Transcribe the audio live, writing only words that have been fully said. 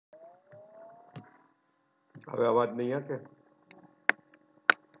હવે અવાજ નહીં આ કે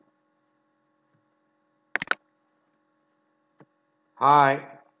Hi,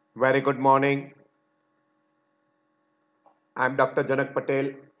 very good morning. I'm Dr. Janak Patel,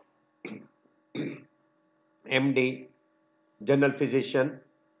 MD, General Physician.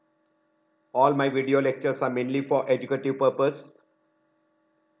 All my video lectures are mainly for educative purpose.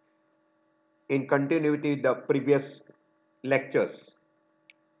 In continuity with the previous lectures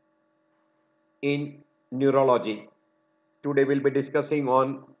in neurology, today we'll be discussing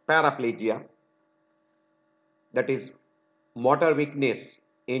on paraplegia, that is motor weakness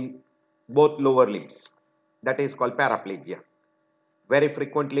in both lower limbs. That is called paraplegia. Very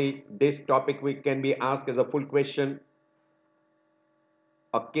frequently, this topic can be asked as a full question.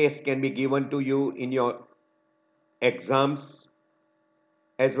 A case can be given to you in your exams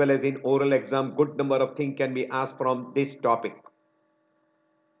as well as in oral exam. Good number of things can be asked from this topic.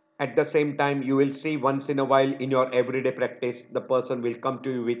 At the same time, you will see once in a while in your everyday practice, the person will come to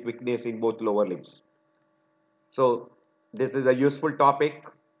you with weakness in both lower limbs. So this is a useful topic.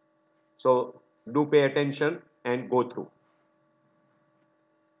 So do pay attention and go through.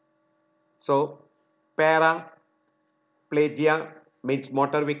 So paraplegia means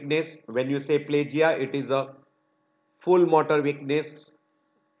motor weakness. When you say plegia, it is a full motor weakness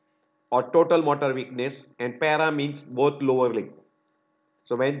or total motor weakness, and para means both lower limb.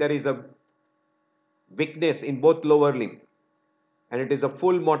 So when there is a weakness in both lower limb and it is a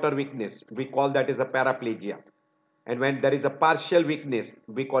full motor weakness, we call that as a paraplegia. And when there is a partial weakness,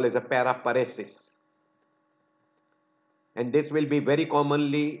 we call as a paraparesis. And this will be very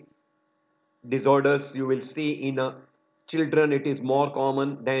commonly disorders you will see in children. It is more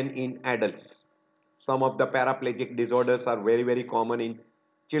common than in adults. Some of the paraplegic disorders are very common in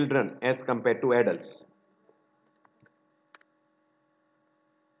children as compared to adults.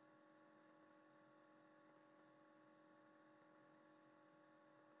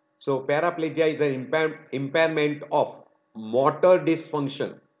 So paraplegia is an impairment of motor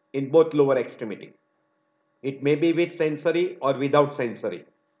dysfunction in both lower extremity. It may be with sensory or without sensory.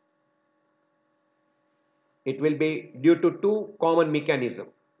 It will be due to two common mechanisms.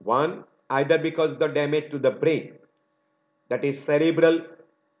 One, either because of the damage to the brain, that is cerebral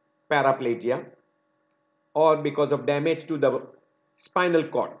paraplegia, or because of damage to the spinal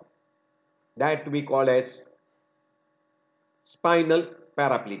cord, that we call as spinal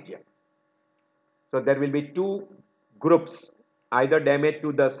paraplegia. So there will be two groups, either damage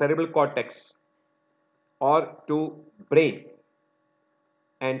to the cerebral cortex or to brain,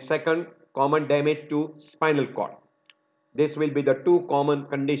 and second, common damage to spinal cord. This will be the two common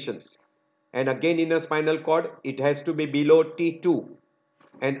conditions. And again, in a spinal cord, it has to be below T2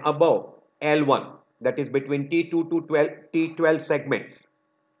 and above L1, that is between T2 to T12 segments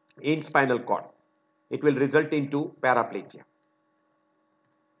in spinal cord. It will result into paraplegia.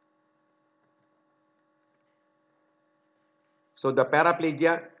 So the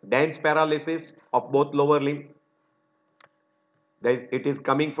paraplegia, dance paralysis of both lower limb. It is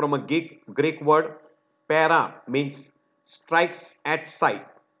coming from a Greek word. Para means strikes at sight.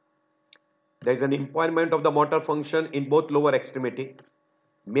 There is an impairment of the motor function in both lower extremity,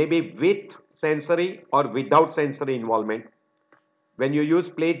 maybe with sensory or without sensory involvement. When you use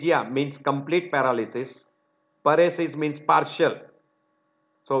plegia, means complete paralysis. Paresis means partial.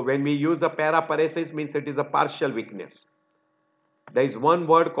 So when we use a paraparesis, means it is a partial weakness. There is one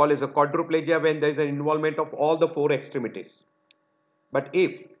word called as a quadriplegia when there is an involvement of all the four extremities. But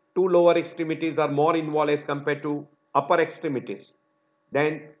if two lower extremities are more involved as compared to upper extremities,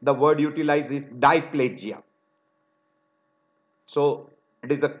 then the word utilized is diplegia. So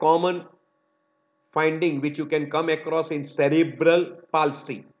it is a common finding which you can come across in cerebral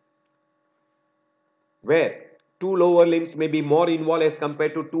palsy, where two lower limbs may be more involved as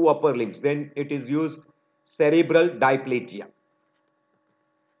compared to two upper limbs. Then it is used cerebral diplegia.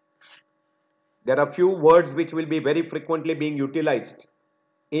 There are few words which will be very frequently being utilized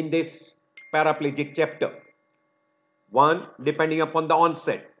in this paraplegic chapter. One, depending upon the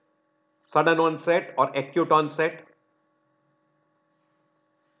onset, sudden onset or acute onset.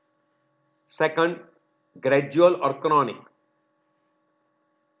 Second, gradual or chronic.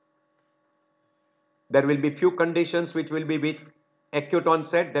 There will be few conditions which will be with acute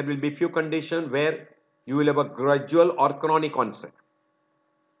onset. There will be few conditions where you will have a gradual or chronic onset.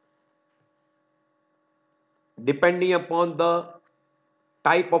 Depending upon the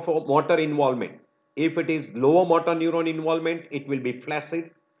type of motor involvement. If it is lower motor neuron involvement, it will be flaccid.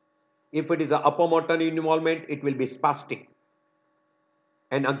 If it is a upper motor involvement, it will be spastic.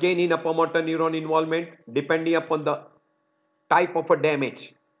 And again, in upper motor neuron involvement, depending upon the type of a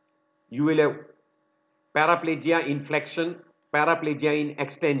damage, you will have paraplegia in flexion, paraplegia in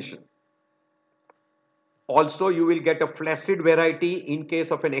extension. Also, you will get a flaccid variety in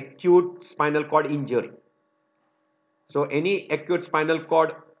case of an acute spinal cord injury. So, any acute spinal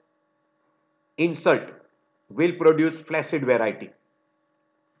cord insult will produce flaccid variety.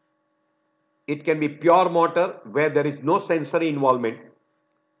 It can be pure motor where there is no sensory involvement,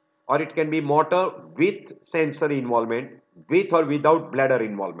 or it can be motor with sensory involvement, with or without bladder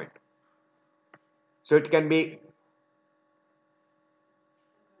involvement. So, it can be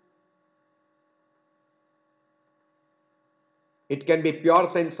pure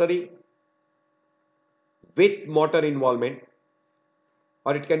sensory with motor involvement,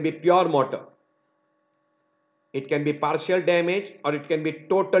 or it can be pure motor. It can be partial damage or it can be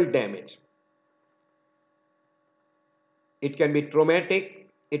total damage. It can be traumatic,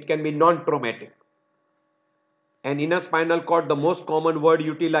 it can be non-traumatic. And in a spinal cord, the most common word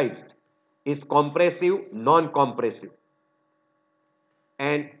utilized is compressive, non-compressive.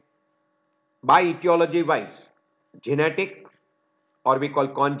 And by etiology wise, genetic, or we call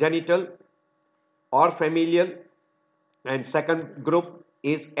congenital, or familial, and second group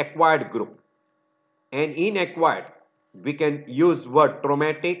is acquired group. And in acquired, we can use word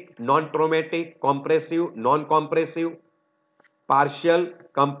traumatic, non-traumatic, compressive, non-compressive, partial,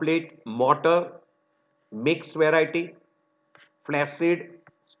 complete, motor, mixed variety, flaccid,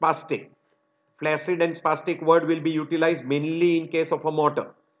 spastic. Flaccid and spastic word will be utilized mainly in case of a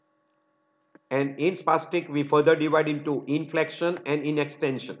motor. And in spastic, we further divide into inflection and in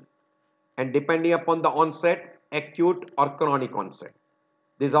extension. And depending upon the onset, acute or chronic onset.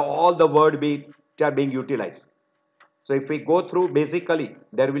 These are all the words which are being utilized. So if we go through, basically,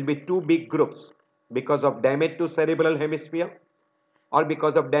 there will be two big groups because of damage to cerebral hemisphere or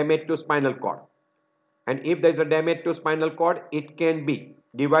because of damage to spinal cord. And if there is a damage to spinal cord, it can be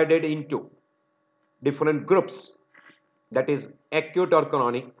divided into different groups, that is acute or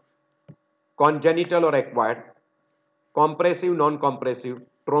chronic, congenital or acquired, compressive, non-compressive,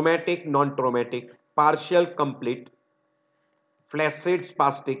 traumatic, non-traumatic, partial, complete, flaccid,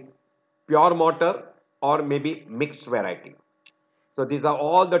 spastic, pure motor, or maybe mixed variety. So these are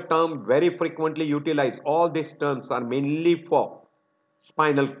all the terms very frequently utilized. All these terms are mainly for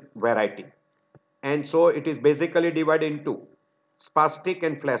spinal variety. And so it is basically divided into spastic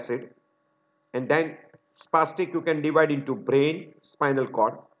and flaccid. And then spastic you can divide into brain, spinal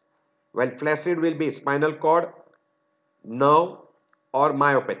cord. While flaccid will be spinal cord, nerve or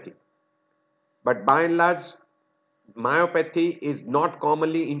myopathy. But by and large, myopathy is not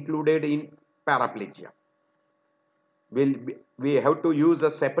commonly included in paraplegia. We have to use a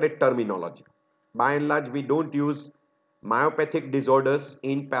separate terminology. By and large, we don't use myopathic disorders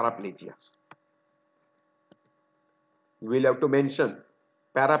in paraplegias. We'll have to mention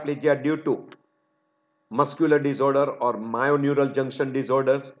paraplegia due to muscular disorder or myoneural junction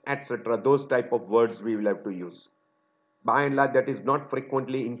disorders, etc. Those type of words we will have to use. By and large, that is not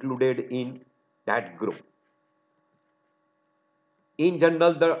frequently included in that group. In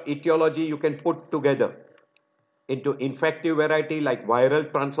general, the etiology you can put together into infective variety like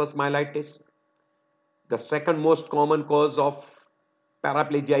viral transverse myelitis. The second most common cause of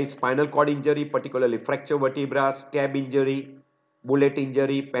paraplegia is spinal cord injury, particularly fracture vertebra, stab injury, bullet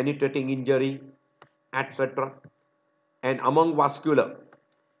injury, penetrating injury, etc. And among vascular,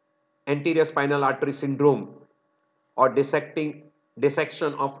 anterior spinal artery syndrome or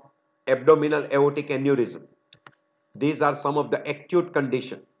dissection of abdominal aortic aneurysm. These are some of the acute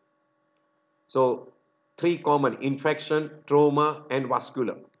conditions. So, three common: infection, trauma, and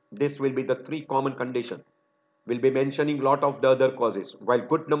vascular. This will be the three common conditions. We'll be mentioning lot of the other causes, while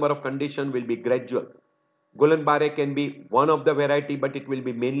good number of conditions will be gradual. Guillain-Barré can be one of the variety, but it will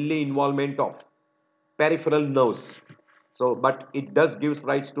be mainly involvement of peripheral nerves. So, but it does gives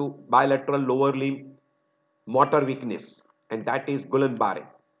rise to bilateral lower limb motor weakness, and that is Guillain-Barré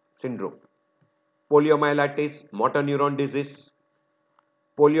syndrome. Poliomyelitis, motor neuron disease.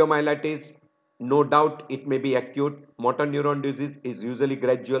 Poliomyelitis, no doubt it may be acute. Motor neuron disease is usually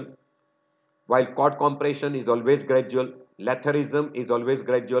gradual, while cord compression is always gradual. Latherism is always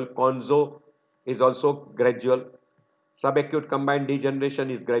gradual. Conzo is also gradual. Subacute combined degeneration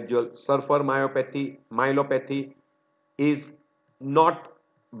is gradual. Surfer myelopathy is not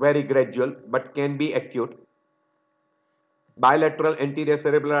very gradual but can be acute. Bilateral anterior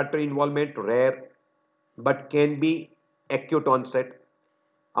cerebral artery involvement, rare but can be acute onset.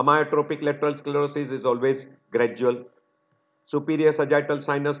 Amyotrophic lateral sclerosis is always gradual. Superior sagittal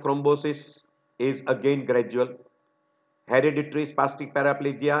sinus thrombosis is again gradual. Hereditary spastic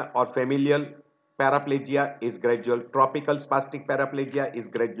paraplegia or familial paraplegia is gradual. Tropical spastic paraplegia is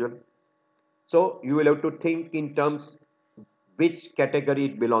gradual. So you will have to think in terms which category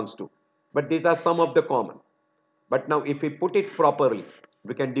it belongs to. But these are some of the common. But now if we put it properly,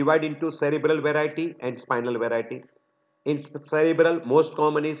 we can divide into cerebral variety and spinal variety. In cerebral, most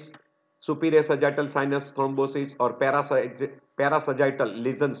common is superior sagittal sinus thrombosis or parasagittal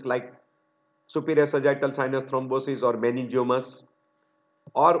lesions like superior sagittal sinus thrombosis or meningiomas,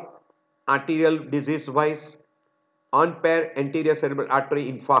 or arterial disease wise unpaired anterior cerebral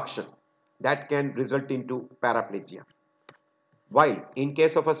artery infarction that can result into paraplegia. While in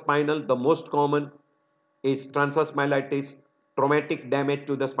case of a spinal, the most common is transverse myelitis, traumatic damage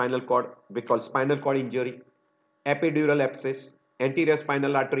to the spinal cord, we call spinal cord injury, epidural abscess, anterior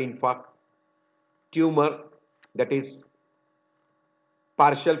spinal artery infarct, tumor, that is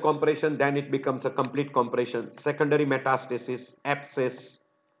partial compression, then it becomes a complete compression, secondary metastasis, abscess,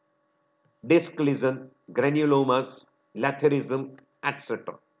 disc lesion, granulomas, latherism,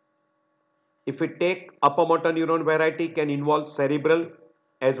 etc. If we take upper motor neuron variety can involve cerebral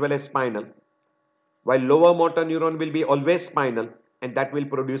as well as spinal, while lower motor neuron will be always spinal and that will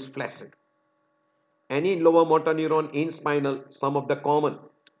produce flaccid. Any lower motor neuron in spinal, some of the common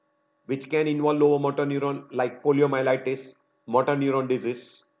which can involve lower motor neuron like poliomyelitis, motor neuron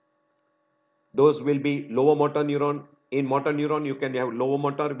disease, those will be lower motor neuron. In motor neuron you can have lower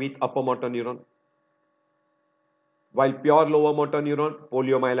motor with upper motor neuron, while pure lower motor neuron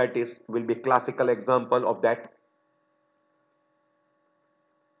poliomyelitis will be classical example of that.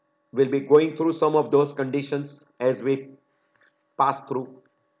 We'll be going through some of those conditions as we pass through.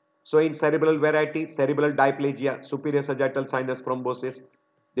 So in cerebral variety, cerebral diplegia, superior sagittal sinus thrombosis,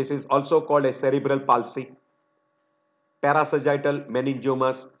 this is also called a cerebral palsy. Parasagittal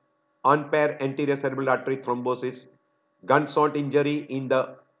meningiomas, unpaired anterior cerebral artery thrombosis, gunshot injury in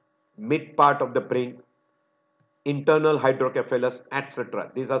the mid part of the brain, internal hydrocephalus,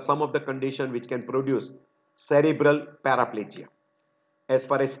 etc. These are some of the conditions which can produce cerebral paraplegia. As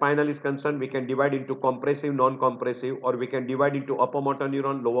far as spinal is concerned, we can divide into compressive, non-compressive, or we can divide into upper motor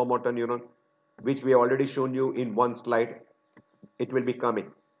neuron, lower motor neuron, which we have already shown you in one slide. It will be coming.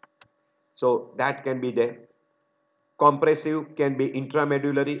 So that can be there. Compressive can be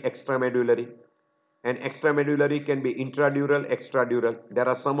intramedullary, extramedullary, and extramedullary can be intradural, extradural. There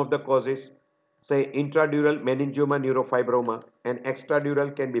are some of the causes, say intradural meningioma neurofibroma, and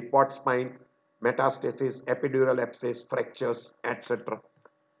extradural can be pot spine, metastasis, epidural abscess, fractures, etc.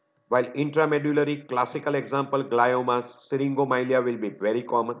 While intramedullary, classical example, gliomas, syringomyelia will be very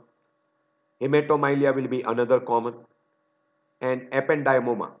common. Hematomyelia will be another common. And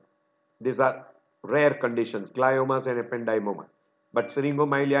ependymoma. These are rare conditions, gliomas and ependymoma. But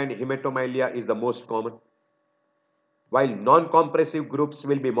syringomyelia and hematomyelia is the most common. While non-compressive groups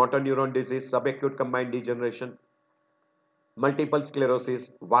will be motor neuron disease, subacute combined degeneration, multiple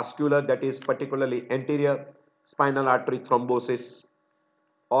sclerosis, vascular, that is particularly anterior spinal artery thrombosis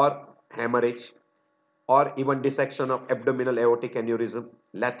or hemorrhage, or even dissection of abdominal aortic aneurysm,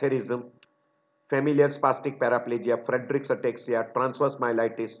 latherism, familial spastic paraplegia, Friedreich's ataxia, transverse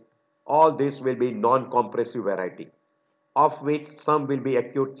myelitis. All this will be non-compressive variety, of which some will be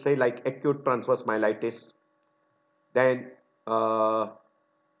acute, say like acute transverse myelitis. Then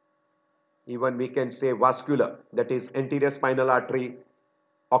even we can say vascular, that is anterior spinal artery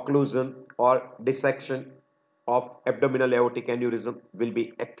occlusion or dissection of abdominal aortic aneurysm will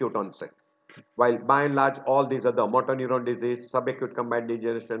be acute onset. While by and large all these are the motor neuron disease, subacute combined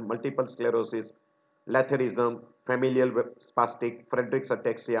degeneration, multiple sclerosis, latherism, familial spastic, Friedreich's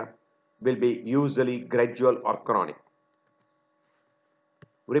ataxia will be usually gradual or chronic.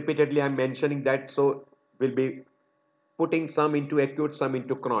 Repeatedly I am mentioning that, so we'll be putting some into acute, some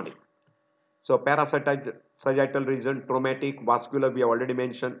into chronic. So parasagittal region, traumatic, vascular we have already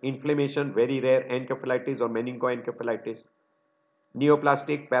mentioned, inflammation very rare, encephalitis or meningoencephalitis,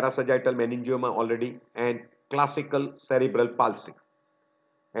 neoplastic parasagittal meningioma already, and classical cerebral palsy,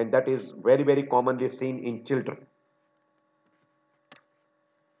 and that is very commonly seen in children.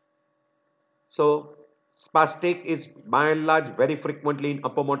 So spastic is by and large very frequently in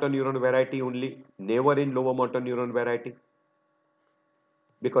upper motor neuron variety only, never in lower motor neuron variety,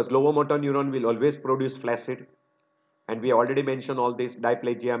 because lower motor neuron will always produce flaccid, and we already mentioned all this: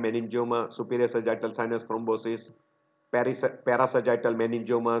 diplegia, meningioma, superior sagittal sinus thrombosis, parasagittal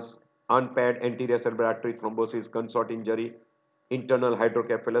meningiomas, unpaired anterior cerebral artery thrombosis, gunshot injury, internal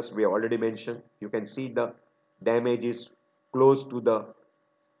hydrocephalus we already mentioned. You can see the damage is close to the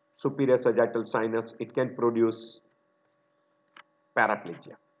superior sagittal sinus. It can produce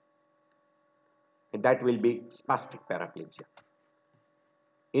paraplegia, and that will be spastic paraplegia.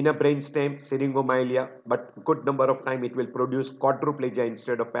 In a brainstem, syringomyelia, but good number of time it will produce quadriplegia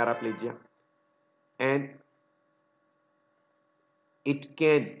instead of paraplegia. and it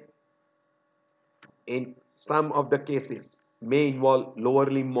can, in some of the cases, may involve lower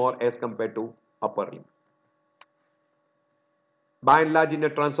limb more as compared to upper limb. By and large, in a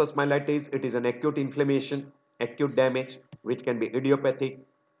transverse myelitis, it is an acute inflammation, acute damage, which can be idiopathic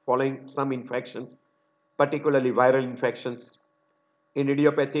following some infections, particularly viral infections. In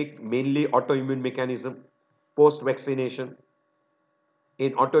idiopathic, mainly autoimmune mechanism, post-vaccination.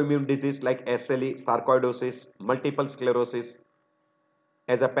 In autoimmune disease like SLE, sarcoidosis, multiple sclerosis,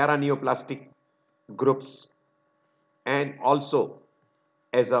 as a paraneoplastic groups, and also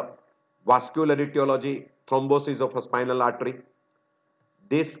as a vascular etiology, thrombosis of a spinal artery.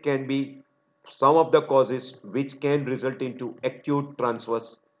 This can be some of the causes which can result into acute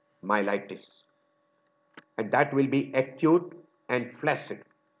transverse myelitis, and that will be acute and flaccid.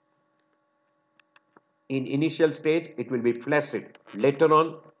 In initial stage, it will be flaccid. Later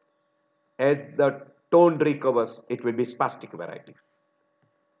on, as the tone recovers, it will be spastic variety.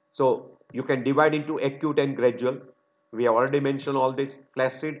 So you can divide into acute and gradual. We have already mentioned all this,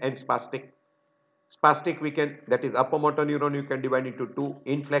 flaccid and spastic. Spastic we can, that is upper motor neuron, you can divide into two,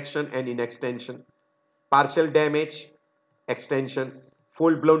 inflection and in extension. Partial damage, extension.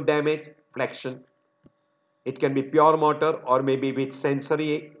 Full-blown damage, flexion. It can be pure motor or maybe with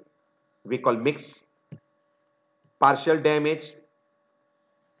sensory, we call mix. Partial damage,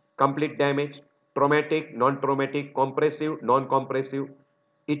 complete damage, traumatic, non-traumatic, compressive, non-compressive,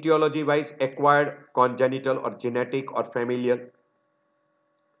 etiology wise acquired, congenital or genetic or familial,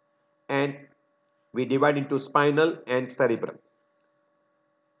 and we divide into spinal and cerebral.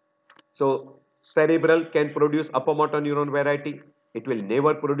 So cerebral can produce upper motor neuron variety, it will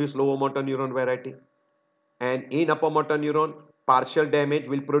never produce lower motor neuron variety, and in upper motor neuron partial damage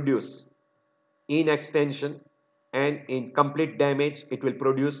will produce in extension, and in complete damage it will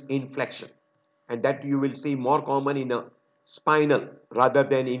produce inflection, and that you will see more common in a spinal rather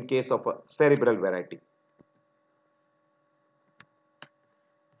than in case of a cerebral variety.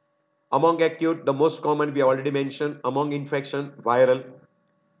 Among acute, the most common we already mentioned. Among infection, viral.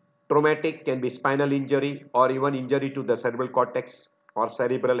 Traumatic can be spinal injury or even injury to the cerebral cortex or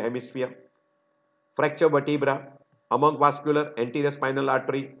cerebral hemisphere. Fracture vertebra. Among vascular, anterior spinal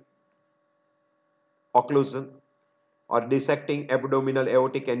artery occlusion or dissecting abdominal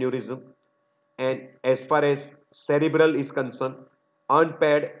aortic aneurysm. And as far as cerebral is concerned,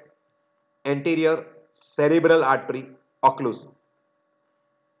 unpaired anterior cerebral artery occlusion.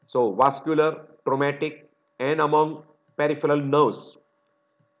 So vascular, traumatic, and among peripheral nerves,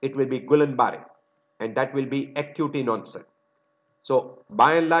 it will be Guillain-Barré, and that will be acute in onset. So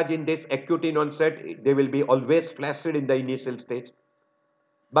by and large, in this acute in onset, they will be always flaccid in the initial stage.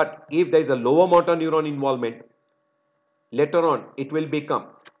 But if there is a lower motor neuron involvement, later on it will become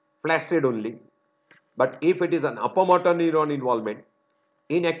flaccid only. But if it is an upper motor neuron involvement,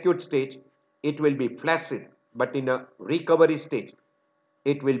 in acute stage, it will be flaccid, but in a recovery stage,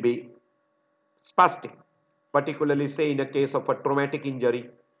 it will be spastic, particularly say in a case of a traumatic injury,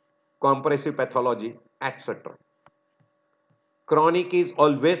 compressive pathology, etc. Chronic is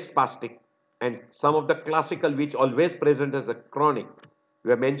always spastic, and some of the classical which always present as a chronic,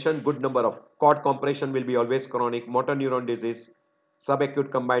 we have mentioned good number of cord compression will be always chronic, motor neuron disease,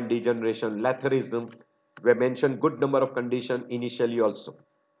 subacute combined degeneration, latherism, we have mentioned good number of condition initially also.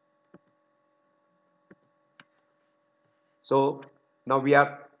 So now we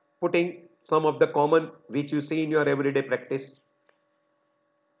are putting some of the common which you see in your everyday practice.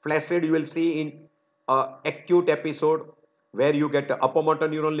 Flaccid you will see in acute episode where you get a upper motor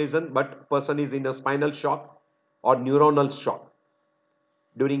neuron lesion but person is in a spinal shock or neuronal shock.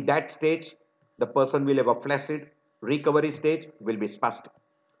 During that stage, the person will have a flaccid, recovery stage will be spastic.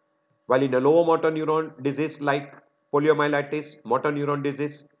 While in a lower motor neuron disease like poliomyelitis, motor neuron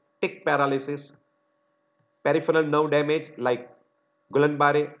disease, tic paralysis, peripheral nerve damage like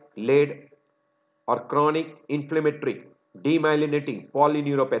Guillain-Barré, lead, or chronic inflammatory demyelinating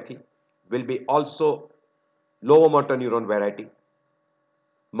polyneuropathy will be also lower motor neuron variety.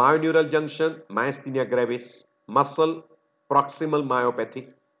 Myoneural junction, myasthenia gravis, muscle proximal myopathy,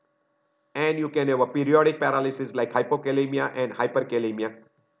 and you can have a periodic paralysis like hypokalemia and hyperkalemia.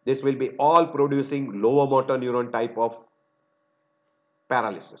 This will be all producing lower motor neuron type of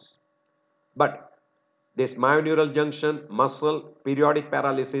paralysis. But this myoneural junction, muscle, periodic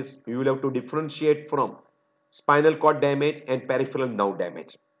paralysis, you will have to differentiate from spinal cord damage and peripheral nerve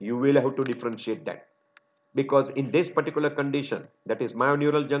damage. You will have to differentiate that. Because in this particular condition, that is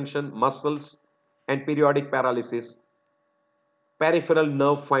myoneural junction, muscles and periodic paralysis, peripheral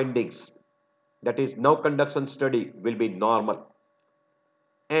nerve findings, that is nerve conduction study will be normal.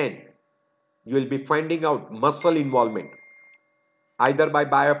 And you will be finding out muscle involvement either by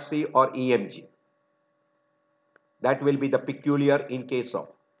biopsy or EMG. That will be the peculiar in case of.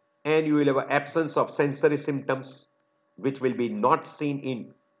 And you will have an absence of sensory symptoms which will be not seen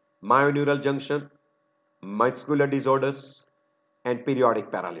in myoneural junction, muscular disorders and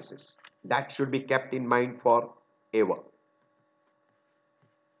periodic paralysis. That should be kept in mind forever.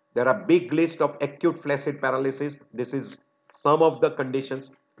 There are big list of acute flaccid paralysis. This is some of the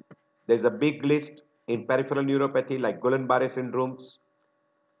conditions. There is a big list in peripheral neuropathy like Guillain-Barré syndromes,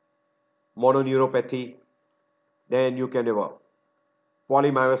 mononeuropathy. Then you can have a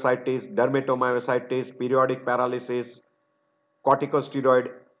polymyositis, dermatomyositis, periodic paralysis,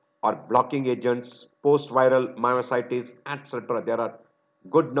 corticosteroid or blocking agents, post-viral myositis, etc. There are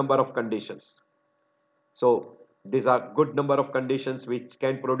good number of conditions. So these are good number of conditions which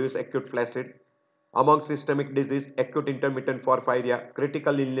can produce acute flaccid. Among systemic disease, acute intermittent porphyria,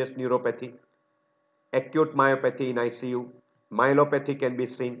 critical illness neuropathy, acute myopathy in ICU, myelopathy can be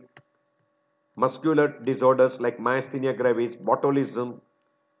seen, muscular disorders like myasthenia gravis, botulism,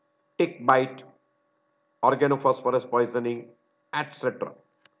 tick bite, organophosphorus poisoning, etc.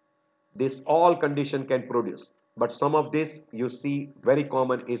 This all condition can produce, but some of this you see very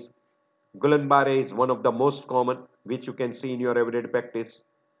common is Guillain-Barré is one of the most common which you can see in your everyday practice.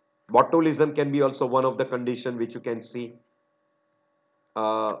 Botulism can be also one of the condition which you can see.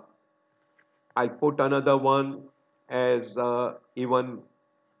 I'll put another one as even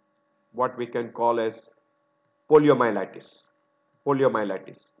what we can call as poliomyelitis.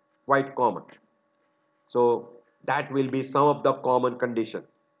 Poliomyelitis, quite common. So that will be some of the common condition.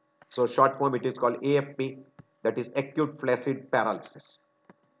 So short form it is called AFP, that is acute flaccid paralysis.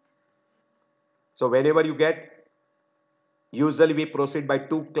 So whenever you get, usually we proceed by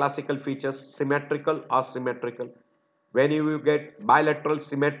two classical features, symmetrical, asymmetrical. When you get bilateral,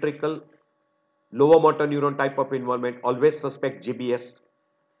 symmetrical, lower motor neuron type of involvement, always suspect GBS.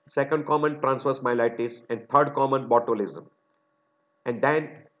 Second common transverse myelitis and third common botulism. And then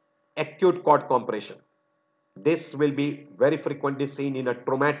acute cord compression. This will be very frequently seen in a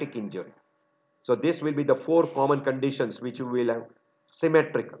traumatic injury. So this will be the four common conditions which you will have.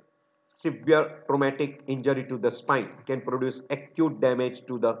 Symmetrical. Severe traumatic injury to the spine can produce acute damage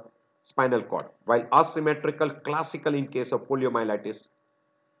to the spinal cord. While asymmetrical, classical in case of poliomyelitis,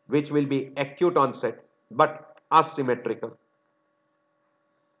 which will be acute onset but asymmetrical.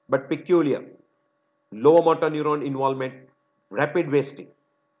 But peculiar, low motor neuron involvement, rapid wasting,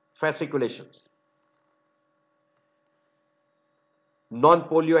 fasciculations.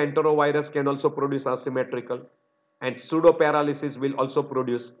 Non-polio enterovirus can also produce asymmetrical, and pseudoparalysis will also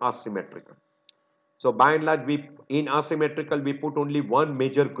produce asymmetrical. So by and large, in asymmetrical, we put only one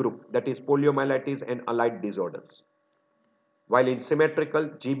major group, that is poliomyelitis and allied disorders. While in symmetrical,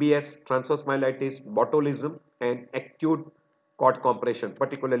 GBS, transverse myelitis, botulism and acute cord compression,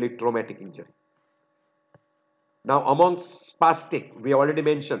 particularly traumatic injury. Now among spastic, we already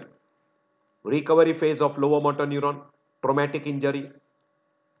mentioned recovery phase of lower motor neuron, traumatic injury.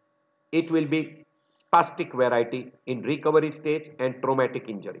 It will be spastic variety in recovery stage and traumatic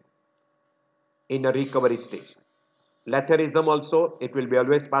injury in a recovery stage. Latherism also, it will be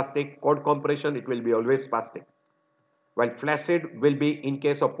always spastic. Cord compression, it will be always spastic. While flaccid will be in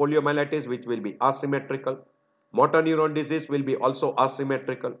case of poliomyelitis, which will be asymmetrical. Motor neuron disease will be also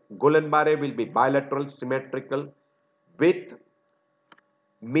asymmetrical. Guillain-Barré will be bilateral, symmetrical with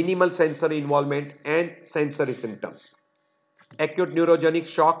minimal sensory involvement and sensory symptoms. Acute neurogenic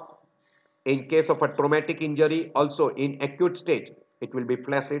shock in case of a traumatic injury, also in acute stage, it will be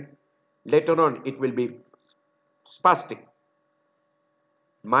flaccid. Later on, it will be spastic.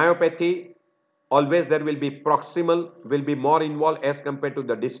 Myopathy, always there will be proximal, will be more involved as compared to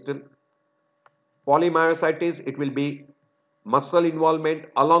the distal. Polymyositis, it will be muscle involvement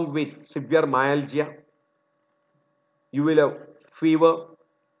along with severe myalgia. You will have fever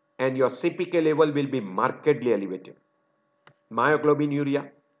and your CPK level will be markedly elevated. Myoglobinuria,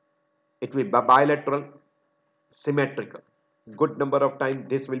 it will be bilateral, symmetrical. Good number of times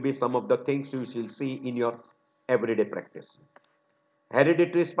this will be some of the things you will see in your everyday practice.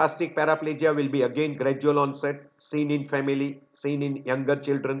 Hereditary spastic paraplegia will be again gradual onset, seen in family, seen in younger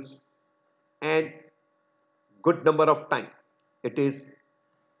children, and good number of time it is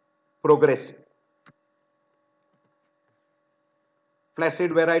progressive.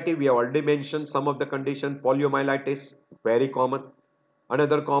 Flaccid variety, we have already mentioned some of the condition. Poliomyelitis, very common.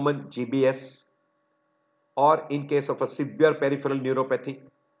 Another common, GBS, or in case of a severe peripheral neuropathy.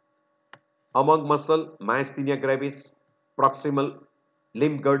 Among muscle, myasthenia gravis, proximal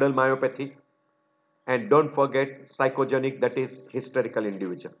limb girdle myopathy, and don't forget psychogenic, that is hysterical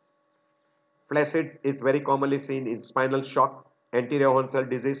individual. Flaccid is very commonly seen in spinal shock, anterior horn cell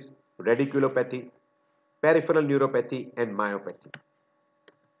disease, radiculopathy, peripheral neuropathy, and myopathy.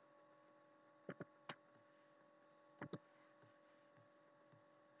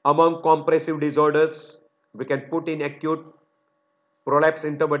 Among compressive disorders, we can put in acute prolapse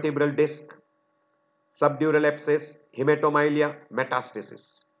intervertebral disc, subdural abscess, hematomylia,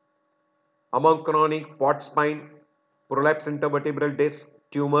 metastasis. Among chronic, port spine, prolapse intervertebral disc,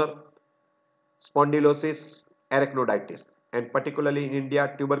 tumor, spondylosis, arachnoiditis. And particularly in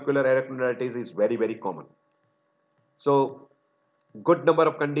India, tubercular arachnoiditis is very, very common. So, good number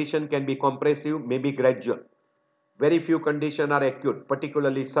of conditions can be compressive, maybe gradual. Very few conditions are acute,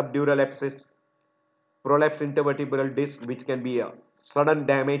 particularly subdural abscess, prolapse intervertebral disc, which can be a sudden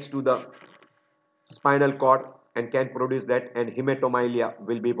damage to the spinal cord and can produce that, and hematomylia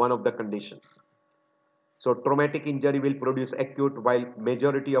will be one of the conditions. So traumatic injury will produce acute, while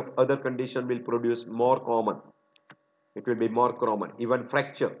majority of other condition will produce more common. It will be more common. Even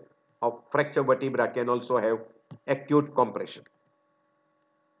fracture of fracture vertebra can also have acute compression.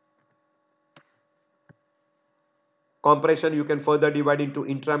 Compression you can further divide into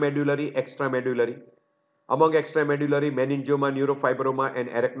intramedullary, extramedullary. Among extramedullary, meningioma, neurofibroma, and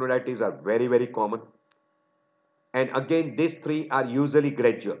arachnoiditis are very, very common. And again, these three are usually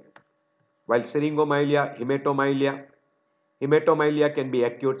gradual. While syringomyelia, hematomylia can be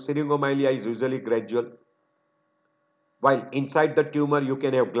acute. Syringomyelia is usually gradual. While inside the tumor, you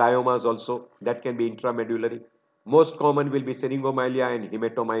can have gliomas also. That can be intramedullary. Most common will be syringomyelia and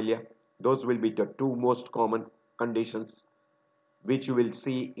hematomylia. Those will be the two most common conditions which you will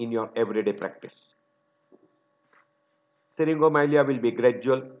see in your everyday practice. Syringomyelia will be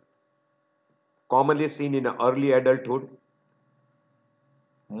gradual, commonly seen in early adulthood,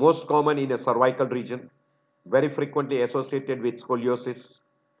 most common in a cervical region, very frequently associated with scoliosis,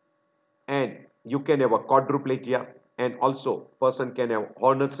 and you can have a quadriplegia, and also person can have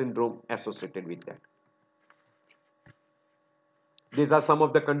Horner syndrome associated with that. These are some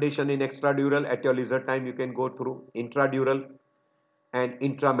of the conditions in extradural. At your leisure time you can go through intradural and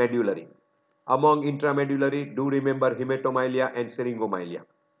intramedullary. Among intramedullary, do remember hematomylia and syringomyelia.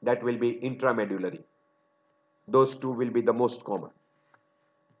 That will be intramedullary. Those two will be the most common.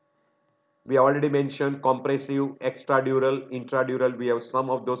 We already mentioned compressive, extradural, intradural. We have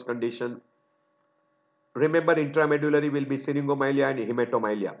some of those conditions. Remember, intramedullary will be syringomyelia and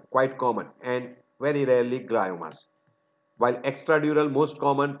hematomylia, quite common, and very rarely gliomas. While extradural, most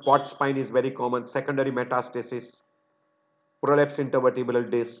common, port spine is very common, secondary metastasis, prolapse intervertebral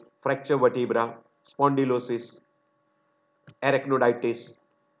disc, fracture vertebra, spondylosis, arachnoiditis,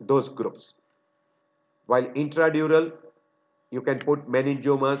 those groups. While intradural, you can put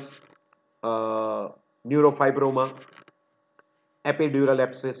meningiomas, neurofibroma, epidural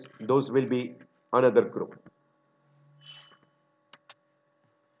abscess, those will be another group.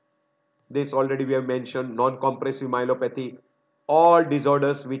 This already we have mentioned, non-compressive myelopathy. All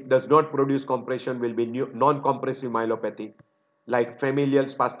disorders which does not produce compression will be non-compressive myelopathy, like familial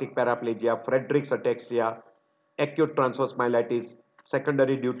spastic paraplegia, Friedreich's ataxia, acute transverse myelitis,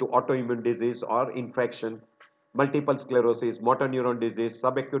 secondary due to autoimmune disease or infection, multiple sclerosis, motor neuron disease,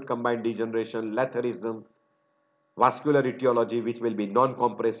 subacute combined degeneration, letharism, vascular etiology, which will be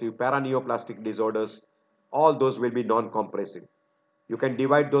non-compressive, paraneoplastic disorders, all those will be non-compressive. You can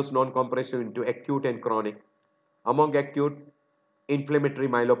divide those non-compressive into acute and chronic. Among acute, inflammatory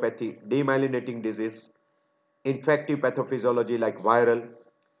myelopathy, demyelinating disease, infective pathophysiology like viral,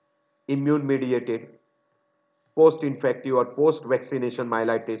 immune-mediated, post-infective or post-vaccination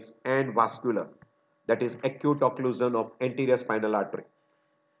myelitis, and vascular, that is acute occlusion of anterior spinal artery.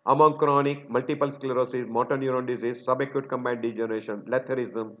 Among chronic, multiple sclerosis, motor neuron disease, subacute combined degeneration,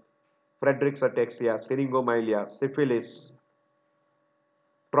 letharism, Friedreich's ataxia, syringomyelia, syphilis,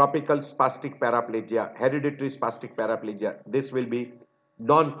 tropical spastic paraplegia, hereditary spastic paraplegia, this will be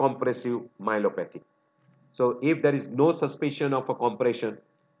non-compressive myelopathy. So if there is no suspicion of a compression,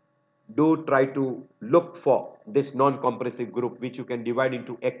 do try to look for this non-compressive group, which you can divide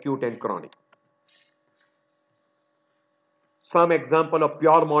into acute and chronic. Some example of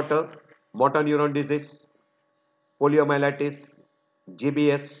pure motor neuron disease, poliomyelitis,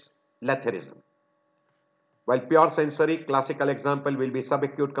 GBS, letharism. While pure sensory, classical example will be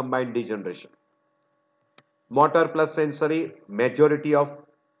subacute combined degeneration. Motor plus sensory, majority of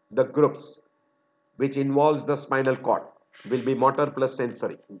the groups which involves the spinal cord will be motor plus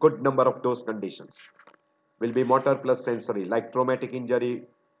sensory. Good number of those conditions will be motor plus sensory, like traumatic injury,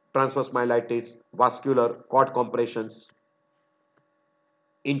 transverse myelitis, vascular, cord compressions,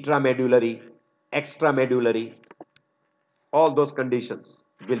 intramedullary, extramedullary, All those conditions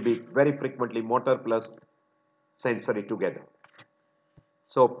will be very frequently motor plus sensory together.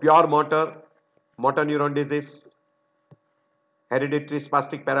 So pure motor neuron disease, hereditary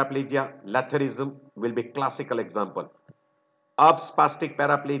spastic paraplegia, letharism will be classical example. Spastic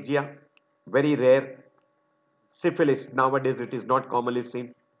paraplegia, very rare. Syphilis, nowadays it is not commonly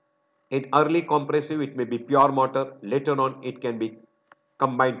seen. In early compressive, it may be pure motor. Later on, it can be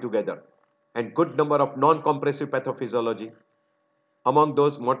combined together. And good number of non-compressive pathophysiology. Among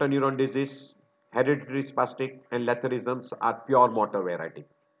those, motor neuron disease, hereditary spastic, and letharisms are pure motor variety.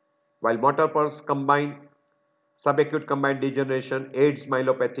 While motor pulse combined, subacute combined degeneration, AIDS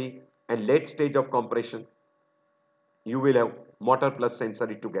myelopathy, and late stage of compression, you will have motor plus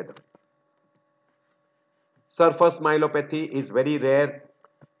sensory together. Surface myelopathy is very rare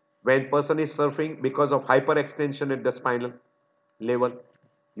when person is surfing because of hyperextension at the spinal level.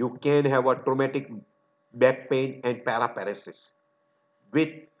 You can have a traumatic back pain and paraparesis with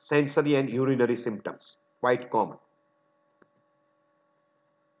sensory and urinary symptoms, quite common.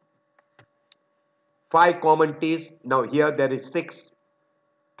 5 common T's. Now here there is 6: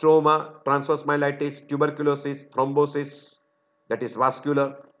 trauma, transverse myelitis, tuberculosis, thrombosis, that is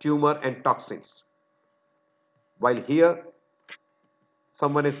vascular, tumor, and toxins. While here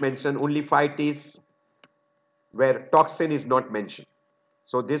someone has mentioned only 5 T's where toxin is not mentioned.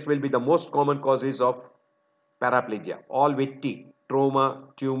 So this will be the most common causes of paraplegia, all with T: trauma,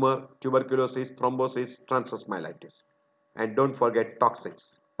 tumor, tuberculosis, thrombosis, transverse myelitis. And don't forget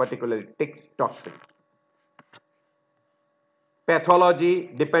toxins, particularly ticks toxin. Pathology,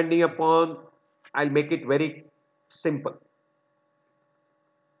 depending upon, I'll make it very simple.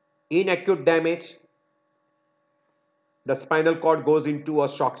 In acute damage, the spinal cord goes into a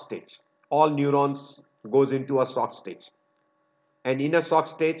shock stage. All neurons goes into a shock stage. And in a shock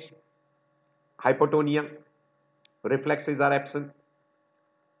stage, hypotonia, reflexes are absent,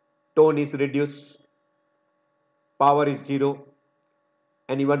 tone is reduced, power is zero,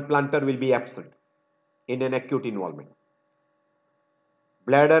 and even plantar will be absent in an acute involvement.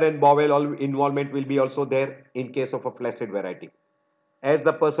 Bladder and bowel involvement will be also there in case of a flaccid variety. As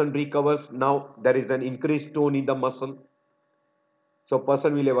the person recovers, now there is an increased tone in the muscle. So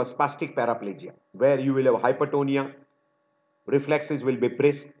person will have a spastic paraplegia where you will have hypertonia, reflexes will be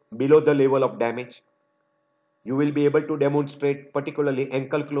brisk below the level of damage. You will be able to demonstrate particularly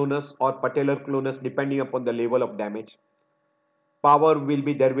ankle clonus or patellar clonus depending upon the level of damage. Power will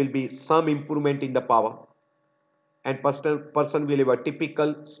be, there will be some improvement in the power, and person will have a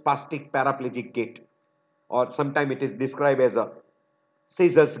typical spastic paraplegic gait, or sometimes it is described as a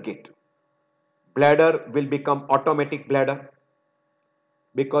scissors gait. Bladder will become automatic bladder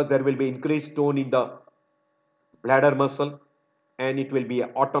because there will be increased tone in the bladder muscle and it will be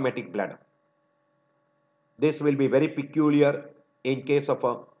an automatic bladder. This will be very peculiar in case of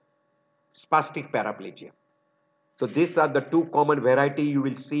a spastic paraplegia. So these are the 2 common variety you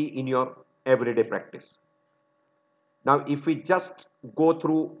will see in your everyday practice. Now if we just go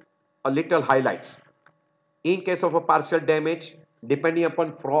through a little highlights. In case of a partial damage, depending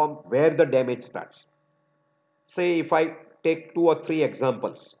upon from where the damage starts. Say if I take 2 or 3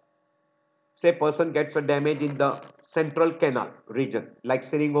 examples. Say person gets a damage in the central canal region like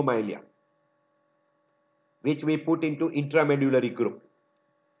syringomyelia, which we put into intramedullary group.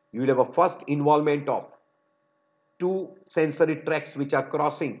 You will have a first involvement of 2 sensory tracts which are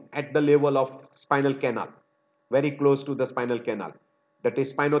crossing at the level of spinal canal, very close to the spinal canal, that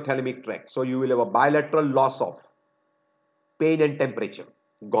is spinothalamic tract. So you will have a bilateral loss of pain and temperature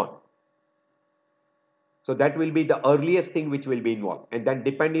gone. So that will be the earliest thing which will be involved, and then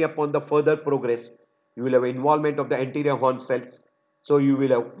depending upon the further progress, you will have involvement of the anterior horn cells. So you will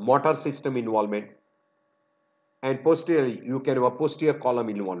have motor system involvement, and posteriorly you can have a posterior column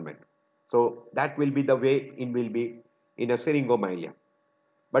involvement. So that will be the way it will be in a syringomyelia.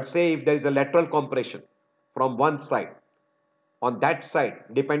 But say if there is a lateral compression from one side, on that side,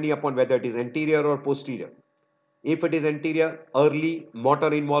 depending upon whether it is anterior or posterior. If it is anterior, early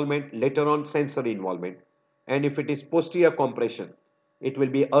motor involvement, later on sensory involvement. And if it is posterior compression, it will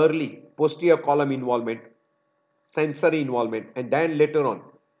be early posterior column involvement, sensory involvement, and then later on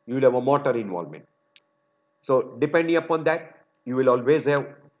you will have a motor involvement. So depending upon that, you will always have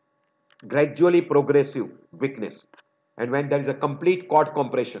gradually progressive weakness. And when there is a complete cord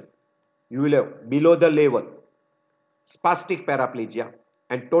compression, you will have below the level spastic paraplegia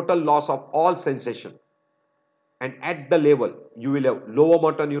and total loss of all sensation. And at the level, you will have lower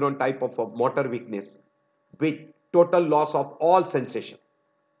motor neuron type of a motor weakness with total loss of all sensation.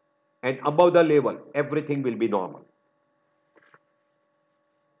 And above the level, everything will be normal.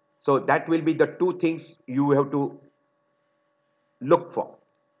 So that will be the 2 things you have to look for.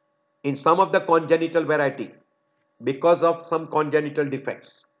 In some of the congenital variety, because of some congenital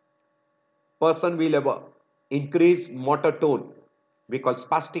defects, person will have a increased motor tone, we call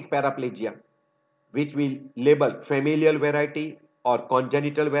spastic paraplegia, which we label familial variety or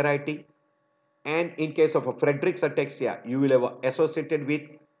congenital variety. And in case of a Friedreich's ataxia, you will have associated with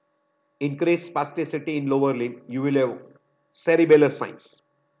increased spasticity in lower limb, you will have cerebellar signs.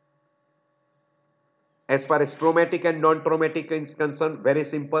 As far as traumatic and non-traumatic is concerned, very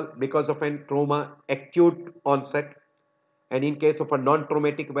simple, because of an trauma, acute onset. And in case of a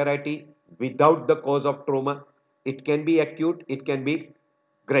non-traumatic variety, without the cause of trauma, it can be acute, it can be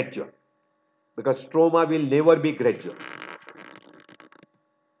gradual, because trauma will never be gradual.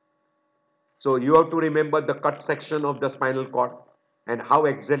 So you have to remember the cut section of the spinal cord and how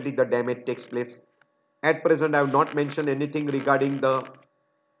exactly the damage takes place. At present, I have not mentioned anything regarding the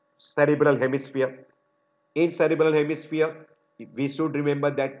cerebral hemisphere. In cerebral hemisphere, we should remember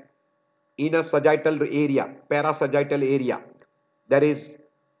that in a sagittal area, parasagittal area, there is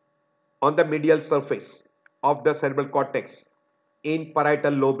on the medial surface of the cerebral cortex in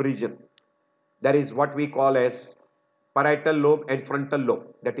parietal lobe region, there is what we call as parietal lobe and frontal lobe,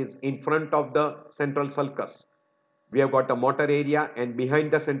 that is in front of the central sulcus. We have got a motor area, and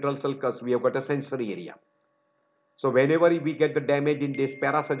behind the central sulcus we have got a sensory area. So whenever we get the damage in this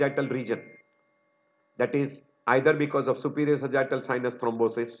parasagittal region, that is either because of superior sagittal sinus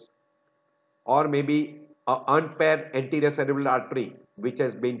thrombosis, or maybe a unpaired anterior cerebral artery which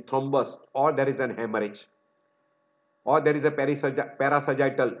has been thrombosed, or there is an hemorrhage, or there is a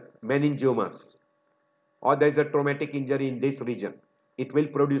parasagittal meningiomas, or there is a traumatic injury in this region, it will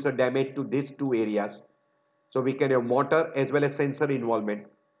produce a damage to these two areas. So we can have motor as well as sensory involvement,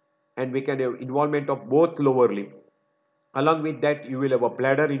 and we can have involvement of both lower limb. Along with that, you will have a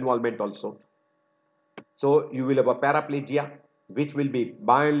bladder involvement also. So you will have a paraplegia, which will be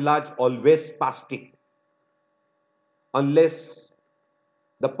by and large always spastic, unless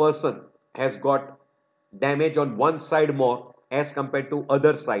the person has got damage on one side more as compared to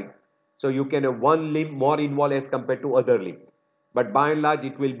other side. So you can have one limb more involved as compared to other limb. But by and large,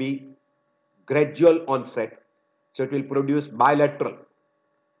 it will be gradual onset. So it will produce bilateral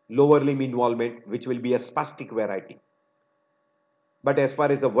lower limb involvement, which will be a spastic variety. But as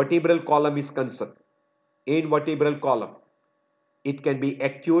far as the vertebral column is concerned, in vertebral column, it can be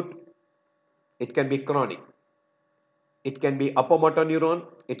acute, it can be chronic. It can be upper motor neuron,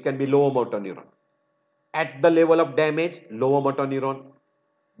 it can be lower motor neuron. At the level of damage, lower motor neuron.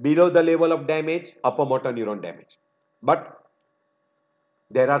 Below the level of damage, upper motor neuron damage. But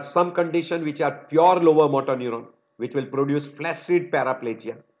there are some conditions which are pure lower motor neuron, which will produce flaccid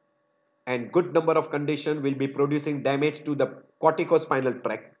paraplegia. And good number of conditions will be producing damage to the corticospinal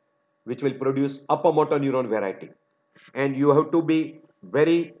tract, which will produce upper motor neuron variety. And you have to be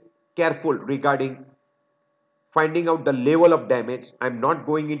very careful regarding finding out the level of damage. I am not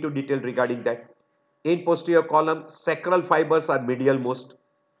going into detail regarding that. In posterior column, sacral fibers are medial most,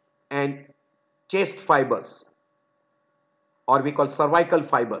 and chest fibers, or we call cervical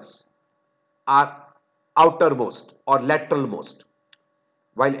fibers, are outermost or lateral most.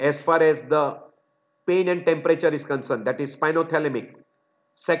 While as far as the pain and temperature is concerned, that is spinothalamic,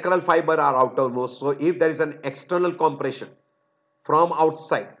 sacral fiber are outermost. So if there is an external compression from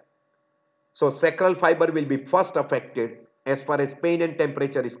outside, so sacral fiber will be first affected as far as pain and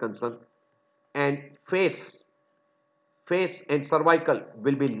temperature is concerned, and face and cervical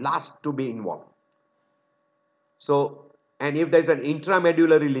will be last to be involved. So, and if there is an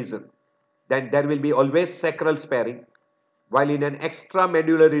intramedullary lesion, then there will be always sacral sparing, while in an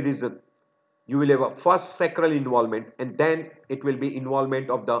extramedullary region, you will have a first sacral involvement, and then it will be involvement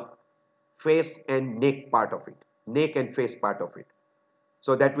of the face and neck part of it, neck and face part of it.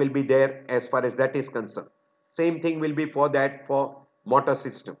 So that will be there as far as that is concerned. Same thing will be for that for motor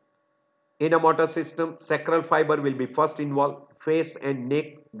system. In a motor system, sacral fiber will be first involved, face and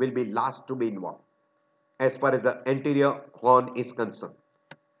neck will be last to be involved as far as the anterior horn is concerned.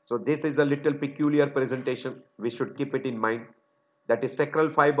 So this is a little peculiar presentation. We should keep it in mind. That is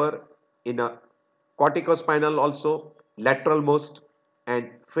sacral fiber in a corticospinal also lateral most, and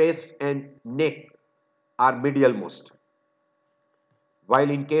face and neck are medial most.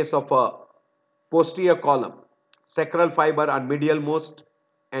 While in case of a posterior column, sacral fiber are medial most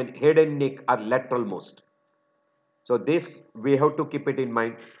and head and neck are lateral most. So this we have to keep it in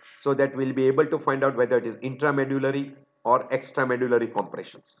mind, so that we will be able to find out whether it is intramedullary or extramedullary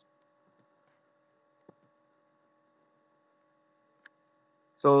compressions.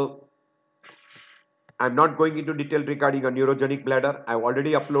 So I am not going into detail regarding a neurogenic bladder. I have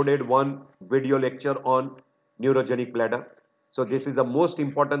already uploaded one video lecture on neurogenic bladder. So this is the most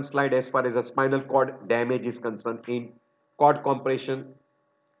important slide as far as the spinal cord damage is concerned in cord compression,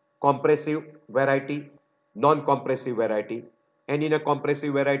 compressive variety, non-compressive variety, and in a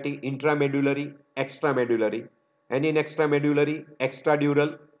compressive variety, intramedullary, extramedullary, and in extramedullary,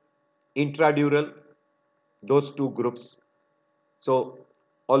 extradural, intradural, those two groups. So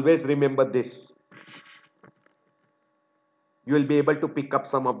always remember this. You will be able to pick up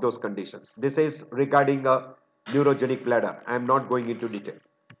some of those conditions. This is regarding a neurogenic bladder. I am not going into detail.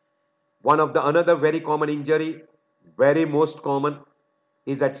 One of the another very common injury, very most common,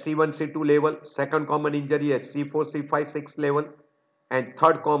 is at C1, C2 level. Second common injury at C4, C5, 6 level. And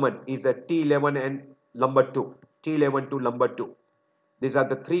third common is at T11 and lumbar 2. T11 to lumbar 2. These are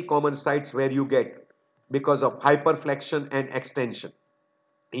the three common sites where you get because of hyperflexion and extension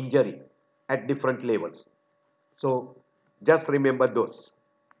injury at different levels. So just remember those.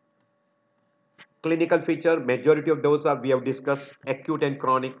 Clinical feature, majority of those are we have discussed, acute and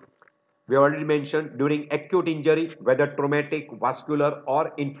chronic. We already mentioned during acute injury, whether traumatic, vascular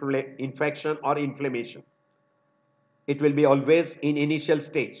or infection or inflammation. It will be always in initial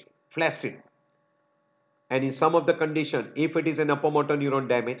stage, flaccid. And in some of the condition, if it is an upper motor neuron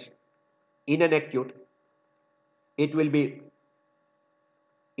damage, in an acute, it will be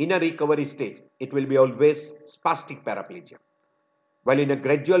in a recovery stage, it will be always spastic paraplegia. While in a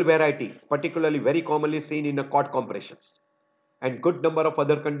gradual variety, particularly very commonly seen in a cord compressions, and good number of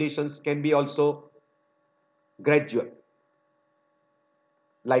other conditions can be also gradual,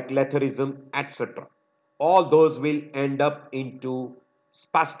 like letharism, etc. All those will end up into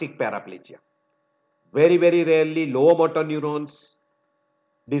spastic paraplegia. Very, very rarely lower motor neurons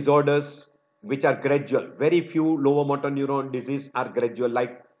disorders which are gradual. Very few lower motor neuron disease are gradual,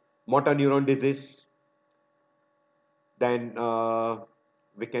 like motor neuron disease. Then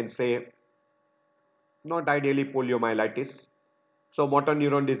we can say not ideally poliomyelitis. So motor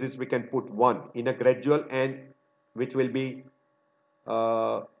neuron disease we can put one in a gradual and which will be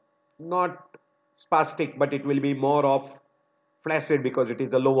not spastic, but it will be more of flaccid because it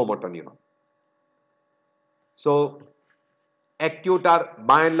is a lower motor neuron. So acute are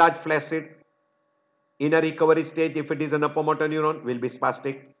by and large flaccid. In a recovery stage, if it is an upper motor neuron, will be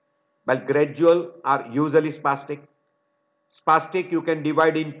spastic. While gradual are usually spastic. Spastic you can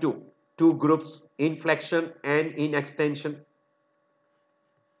divide into two groups, in flexion and in extension.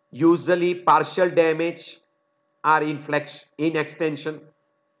 Usually partial damage are in extension,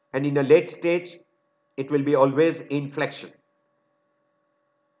 and in a late stage it will be always in flexion.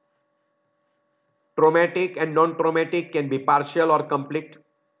 Traumatic and non-traumatic can be partial or complete,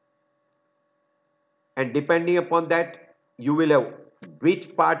 and depending upon that you will have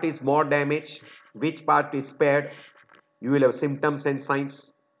which part is more damaged, which part is spared. You will have symptoms and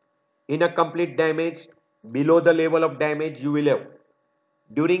signs. In a complete damage, below the level of damage you will have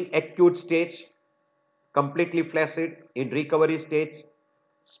during acute stage completely flaccid, in recovery stage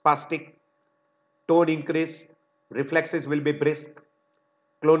spastic, tone increase, reflexes will be brisk,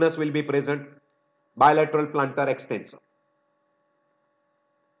 clonus will be present, bilateral plantar extensor.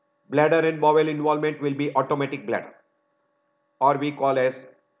 Bladder and bowel involvement will be automatic bladder, or we call as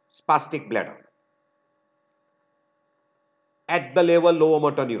spastic bladder. At the level lower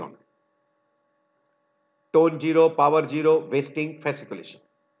motor neuron, tone 0, power 0, wasting, fasciculation,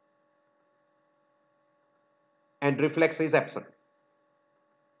 and reflex is absent.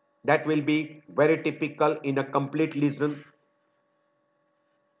 That will be very typical in a complete lesion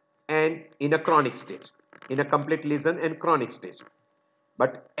and in a chronic stage. In a complete lesion and chronic stage.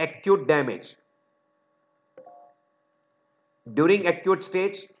 But acute damage, during acute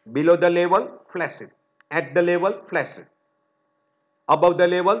stage, below the level flaccid, at the level flaccid, above the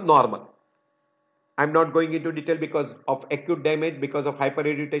level normal. I am not going into detail because of acute damage, because of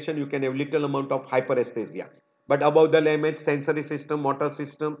hyperagitation you can have little amount of hyperesthesia. But above the limit, sensory system, motor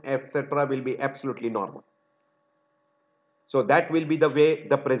system, etc. will be absolutely normal. So that will be the way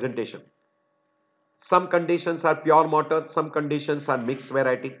the presentation. Some conditions are pure motor, some conditions are mixed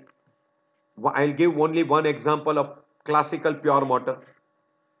variety. I'll give only one example of classical pure motor.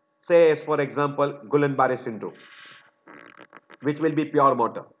 Say as for example Guillain-Barré syndrome, which will be pure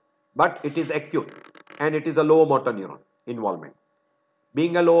motor, but it is acute and it is a lower motor neuron involvement.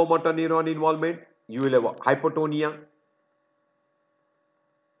 Being a lower motor neuron involvement, you will have hypotonia,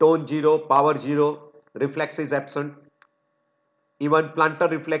 tone 0, power 0, reflex is absent, even plantar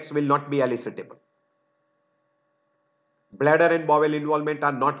reflex will not be elicitable. Bladder and bowel involvement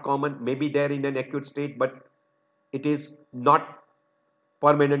are not common, maybe there in an acute state, but it is not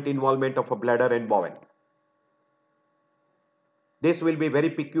permanent involvement of a bladder and bowel. This will be very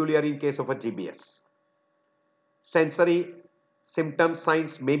peculiar in case of a GBS. Sensory symptom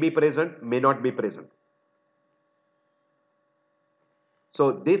signs may be present, may not be present.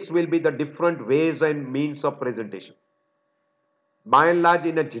 So this will be the different ways and means of presentation. By and large,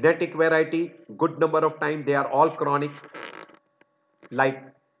 in a genetic variety, good number of time they are all chronic, like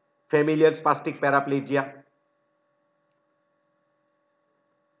familial spastic paraplegia,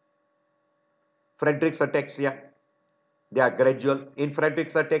 Friedreich's ataxia. They are gradual. In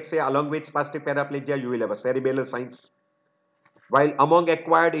Friedreich's ataxia, along with spastic paraplegia, you will have a cerebellar signs. While among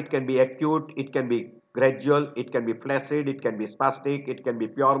acquired, it can be acute, it can be gradual, it can be flaccid, it can be spastic, it can be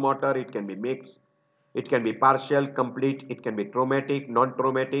pure motor, it can be mixed, it can be partial, complete, it can be traumatic,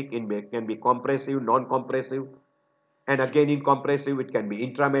 non-traumatic, it can be compressive, non-compressive, and again in compressive, it can be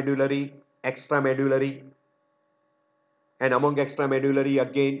intramedullary, extramedullary, and among extramedullary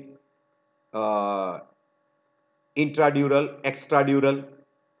again, uh, intradural, extradural,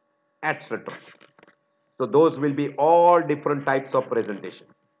 etc. So those will be all different types of presentation.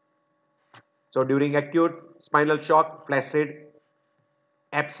 So during acute spinal shock, flaccid,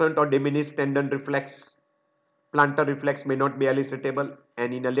 absent or diminished tendon reflex, plantar reflex may not be elicitable,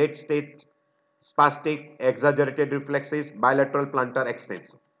 and in a late stage, spastic, exaggerated reflexes, bilateral plantar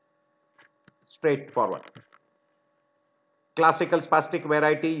extension. Straightforward. Classical spastic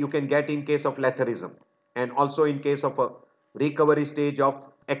variety you can get in case of letharism and also in case of a recovery stage of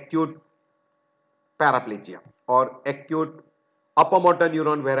acute paraplegia or acute upper motor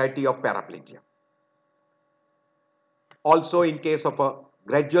neuron variety of paraplegia. Also in case of a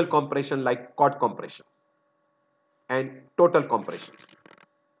gradual compression like cord compression and total compressions.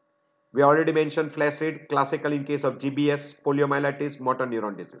 We already mentioned flaccid, classical in case of GBS, poliomyelitis, motor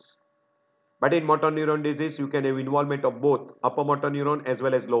neuron disease. But in motor neuron disease, you can have involvement of both upper motor neuron as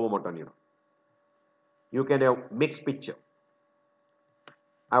well as lower motor neuron. You can have mixed picture.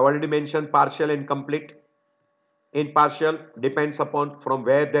 I already mentioned partial and complete. In partial, depends upon from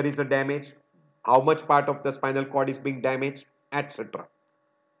where there is a damage, how much part of the spinal cord is being damaged, etc.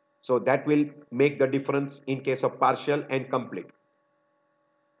 So that will make the difference in case of partial and complete.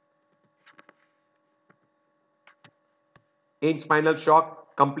 In spinal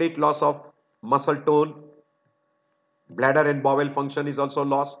shock, complete loss of muscle tone, bladder and bowel function is also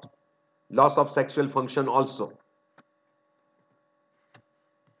lost, loss of sexual function also.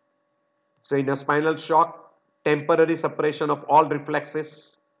 So in a spinal shock, temporary suppression of all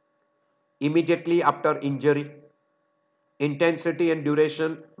reflexes immediately after injury. Intensity and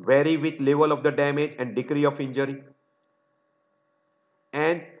duration vary with level of the damage and degree of injury.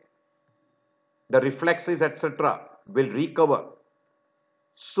 And the reflexes etc. will recover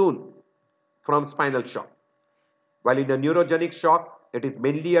soon from spinal shock. While in a neurogenic shock, it is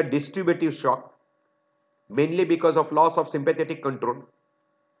mainly a distributive shock, mainly because of loss of sympathetic control.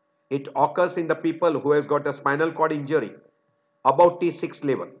 It occurs in the people who has got a spinal cord injury about T6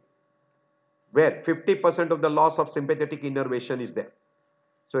 level, where 50% of the loss of sympathetic innervation is there.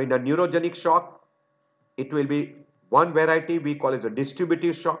 So in a neurogenic shock, it will be one variety we call as a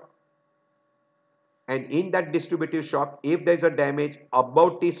distributive shock. And in that distributive shock, if there is a damage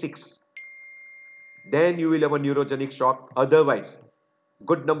about T6, then you will have a neurogenic shock. Otherwise,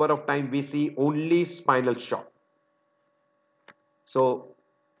 good number of time we see only spinal shock. So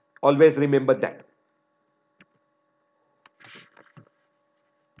always remember that.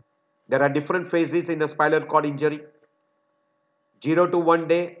 There are different phases in a spinal cord injury. 0 to 1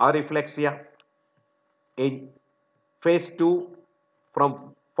 day areflexia. In phase 2,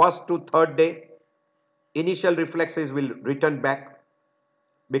 from first to third day, initial reflexes will return back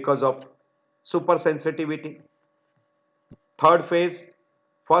because of supersensitivity. Third phase,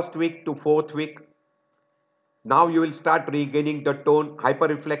 first week to fourth week. Now you will start regaining the tone,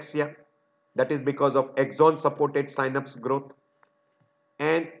 hyperreflexia. That is because of axon supported synapse growth.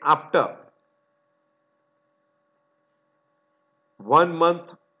 And after 1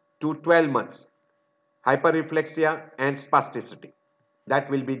 month to 12 months, hyperreflexia and spasticity. That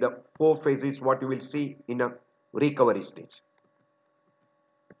will be the 4 phases what you will see in a recovery stage.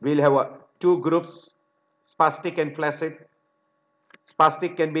 We will have 2 groups, spastic and flaccid.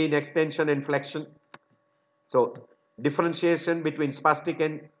 Spastic can be in extension and flexion. So differentiation between spastic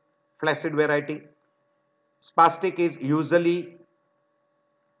and flaccid variety. Spastic is usually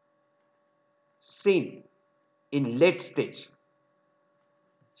seen in late stage.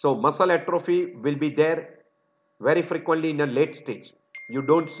 So muscle atrophy will be there very frequently in a late stage. You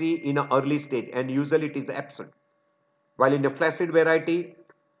don't see in an early stage and usually it is absent. While in a flaccid variety,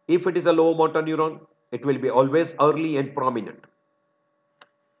 if it is a low motor neuron, it will be always early and prominent.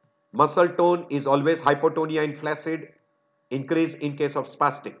 Muscle tone is always hypotonia in flaccid, increase in case of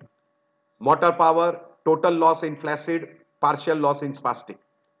spastic. Motor power, total loss in flaccid, partial loss in spastic.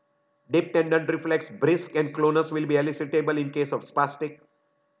 Deep tendon reflex, brisk and clonus will be elicitable in case of spastic,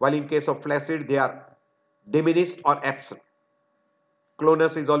 while in case of flaccid they are diminished or absent.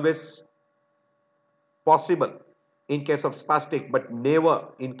 Clonus is always possible in case of spastic but never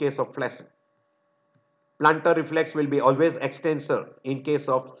in case of flaccid. Plantar reflex will be always extensor in case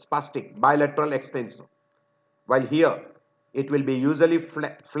of spastic, bilateral extensor, while here it will be usually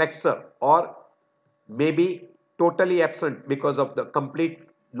flexor or maybe totally absent because of the complete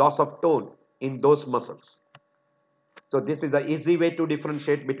loss of tone in those muscles. So this is an easy way to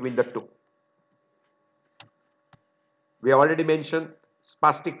differentiate between the two. We already mentioned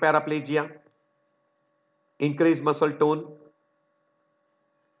spastic paraplegia, increased muscle tone,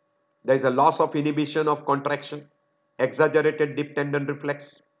 there is a loss of inhibition of contraction, exaggerated deep tendon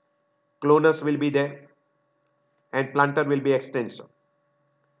reflex, clonus will be there, and plantar will be extensor.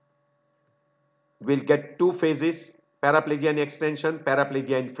 We'll get two phases, paraplegia and extension,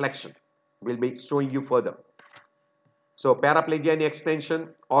 paraplegia and flexion. We'll be showing you further. So paraplegia and extension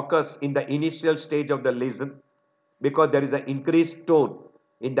occurs in the initial stage of the lesion because there is an increased tone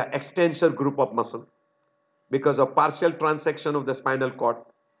in the extensor group of muscle because of partial transection of the spinal cord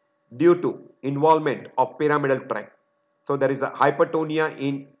due to involvement of pyramidal tract. So there is a hypertonia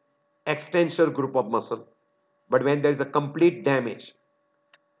in extensor group of muscle, but when there is a complete damage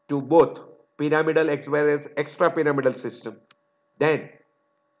to both pyramidal as well as extrapyramidal system, then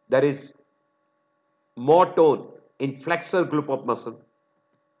there is more tone in flexor group of muscle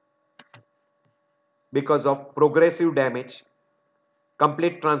because of progressive damage,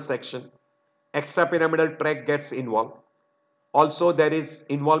 complete transection, extrapyramidal tract gets involved. Also there is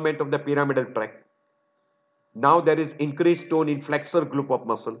involvement of the pyramidal tract. Now there is increased tone in flexor group of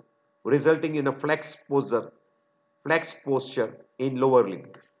muscle resulting in a flex posture in lower limb.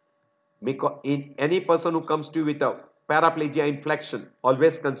 Because in any person who comes to you with a paraplegia inflection,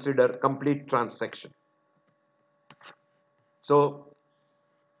 always consider complete transection. So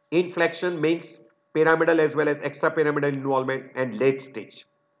inflection means pyramidal as well as extrapyramidal involvement and late stage.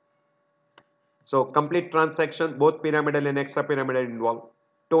 So complete transection, both pyramidal and extrapyramidal involved.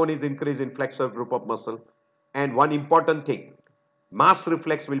 Tone is increased in flexor group of muscle. And one important thing, mass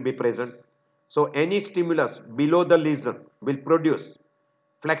reflex will be present. So any stimulus below the lesion will produce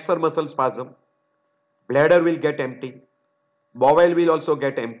flexor muscle spasm, bladder will get empty, bowel will also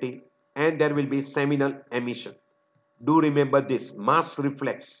get empty, and there will be seminal emission. Do remember this, mass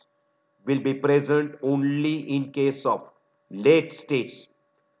reflex will be present only in case of late stage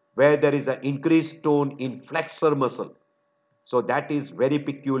where there is an increased tone in flexor muscle. So that is very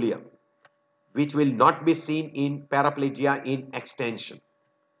peculiar, which will not be seen in paraplegia in extension.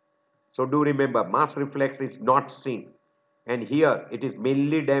 So do remember, mass reflex is not seen, and here it is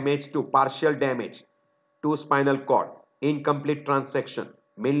mainly damage to partial damage to spinal cord, incomplete transection,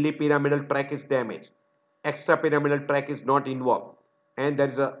 mainly pyramidal tract is damaged, extrapyramidal tract is not involved, and there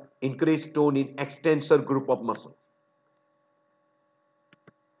is a increased tone in extensor group of muscle.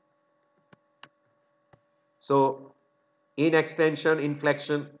 So in extension, in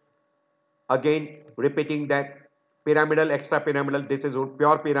flexion, again repeating that pyramidal, extrapyramidal, this is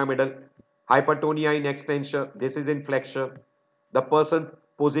pure pyramidal, hypertonia in extension, this is in flexure. The person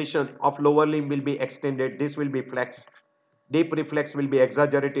position of lower limb will be extended, this will be flex. Deep reflex will be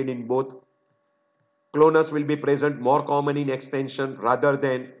exaggerated in both. Clonus will be present more common in extension rather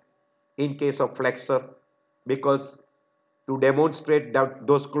than in case of flexor, because to demonstrate that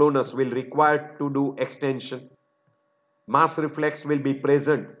those clonus will require to do extension. Mass reflex will be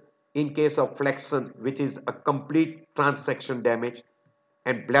present in case of flexion, which is a complete transection damage,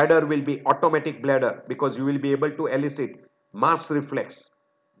 and bladder will be automatic bladder because you will be able to elicit mass reflex,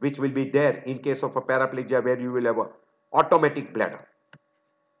 which will be there in case of a paraplegia where you will have a automatic bladder.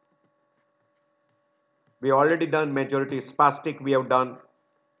 We already done majority spastic, we have done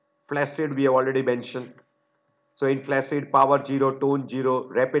flaccid, we have already mentioned. So in flaccid, power 0, tone 0,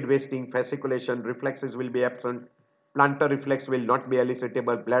 rapid wasting, fasciculation, reflexes will be absent, plantar reflex will not be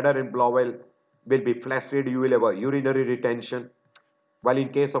elicitable, bladder and bowel will be flaccid, you will have a urinary retention. While in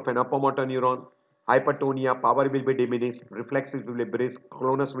case of an upper motor neuron, hypertonia, power will be diminished, reflexes will be brisk,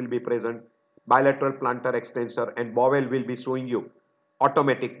 clonus will be present, bilateral plantar extensor, and bowel will be showing you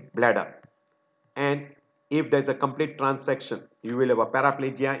automatic bladder. And if there is a complete transection, you will have a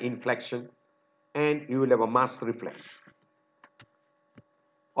paraplegia inflection and you will have a mass reflex.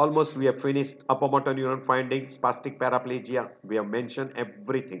 Almost we have finished upper motor neuron findings, spastic paraplegia, we have mentioned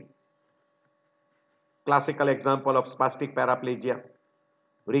everything. Classical example of spastic paraplegia,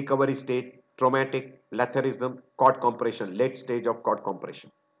 recovery state, traumatic, latherism, cord compression, late stage of cord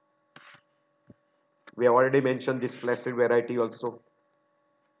compression. We have already mentioned this flaccid variety also.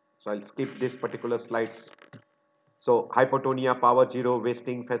 So I'll skip this particular slides. So hypotonia, power zero,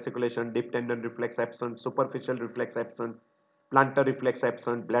 wasting, fasciculation, deep tendon reflex absent, superficial reflex absent, plantar reflex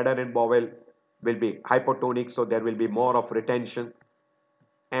absent, bladder and bowel will be hypotonic, so there will be more of retention,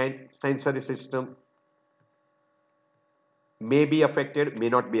 and sensory system may be affected, may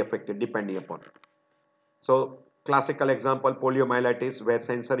not be affected, depending upon. So classical example, poliomyelitis, where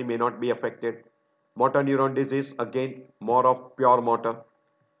sensory may not be affected. Motor neuron disease, again more of pure motor.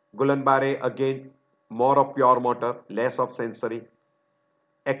 Guillain-Barré, again more of pure motor, less of sensory.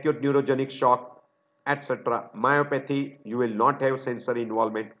 Acute neurogenic shock, etc. Myopathy, you will not have sensory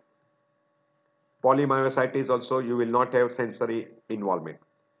involvement. Polymyositis also, you will not have sensory involvement.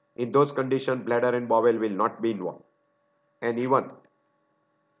 In those conditions, bladder and bowel will not be involved. And even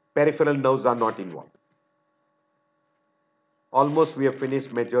peripheral nerves are not involved. Almost we have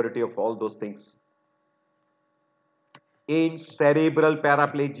finished majority of all those things. In cerebral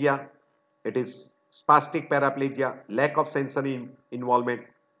paraplegia, it is spastic paraplegia, lack of sensory involvement,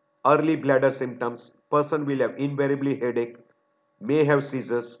 early bladder symptoms, person will have invariably headache, may have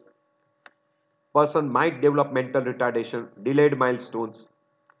seizures, person might develop mental retardation, delayed milestones,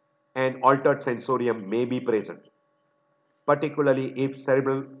 and altered sensorium may be present, particularly if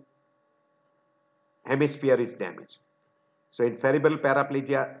cerebral hemisphere is damaged. So in cerebral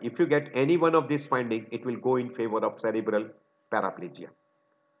paraplegia, if you get any one of these findings, it will go in favor of cerebral paraplegia.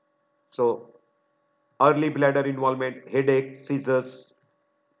 So early bladder involvement, headache, seizures,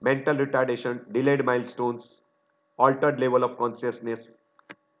 mental retardation, delayed milestones, altered level of consciousness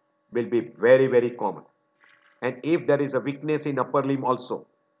will be very, very common. And if there is a weakness in upper limb also,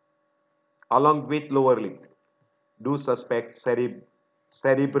 along with lower limb, do suspect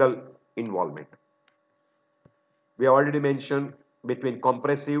cerebral involvement. We already mentioned between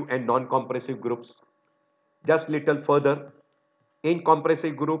compressive and non-compressive groups. Just little further, in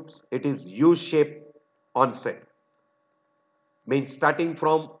compressive groups, it is U-shaped onset. Means starting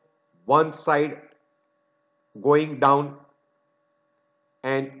from one side, going down,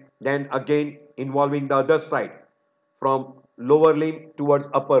 and then again involving the other side from lower limb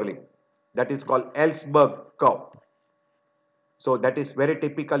towards upper limb. That is called Ellsberg curve. So that is very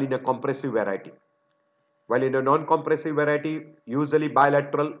typical in a compressive variety. While in a non-compressive variety, usually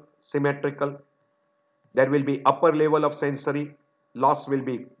bilateral, symmetrical, there will be upper level of sensory loss will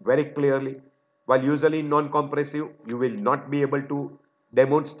be very clearly. While usually in non-compressive, you will not be able to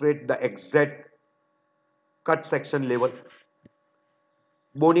demonstrate the exact cut section level.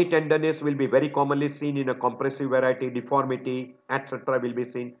 Bony tenderness will be very commonly seen in a compressive variety, deformity, etc. will be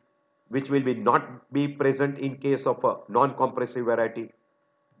seen, which will be not be present in case of a non-compressive variety.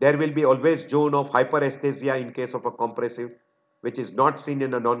 There will be always zone of hyperesthesia in case of a compressive, which is not seen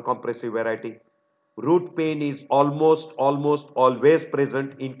in a non-compressive variety. Root pain is almost always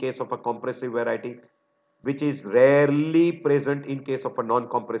present in case of a compressive variety, which is rarely present in case of a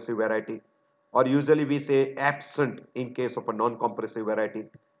non-compressive variety, or usually we say absent in case of a non-compressive variety.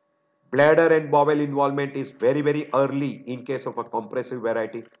 Bladder and bowel involvement is very early in case of a compressive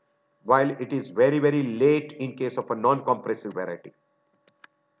variety, while it is very late in case of a non-compressive variety.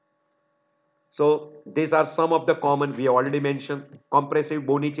 So these are some of the common we already mentioned: compressive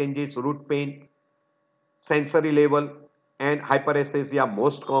bony changes, root pain, sensory level, and hyperesthesia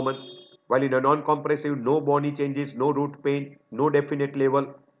most common, while in a non-compressive, no bony changes, no root pain, no definite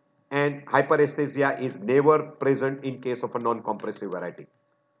level, and hyperesthesia is never present in case of a non-compressive variety.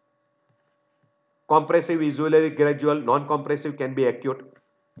 Compressive is usually gradual, non-compressive can be acute.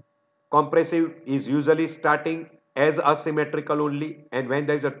 Compressive is usually starting as asymmetrical only, and when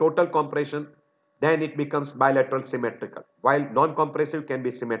there is a total compression, then it becomes bilateral symmetrical, while non-compressive can be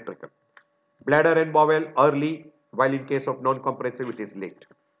symmetrical. Bladder and bowel early, while in case of non-compressive it is late.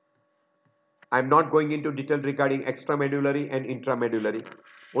 I am not going into detail regarding extramedullary and intramedullary.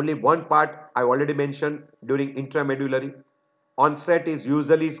 Only one part I already mentioned during intramedullary. Onset is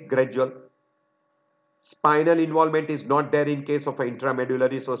usually gradual. Spinal involvement is not there in case of an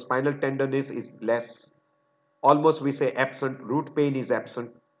intramedullary, so spinal tenderness is less. Almost we say absent. Root pain is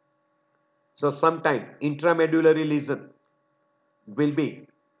absent. So sometime intramedullary lesion will be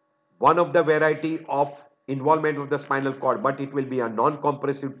one of the variety of involvement of the spinal cord, but it will be a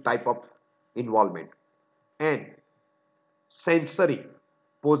non-compressive type of involvement. And sensory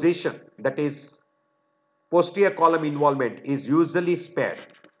position, that is posterior column involvement, is usually spared.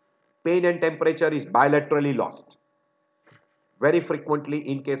 Pain and temperature is bilaterally lost, very frequently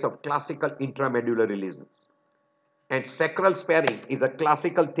in case of classical intramedullary lesions. And sacral sparing is a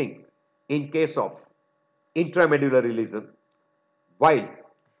classical thing in case of intramedullary lesion, while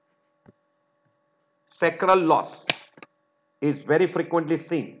Sacral loss is very frequently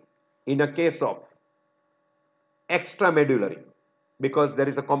seen in a case of extramedullary because there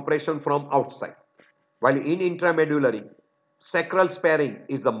is a compression from outside. While in intramedullary, sacral sparing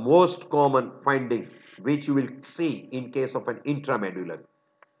is the most common finding which you will see in case of an intramedullary.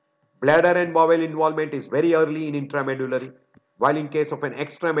 Bladder and bowel involvement is very early in intramedullary, while in case of an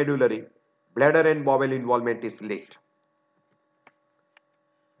extramedullary, bladder and bowel involvement is late.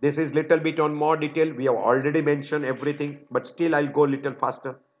 This is little bit on more detail. We have already mentioned everything, but still I'll go little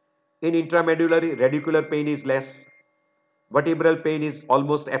faster. In intramedullary, radicular pain is less. Vertebral pain is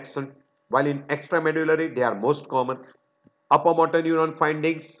almost absent, while in extramedullary, they are most common. Upper motor neuron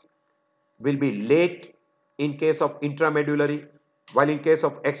findings will be late in case of intramedullary, while in case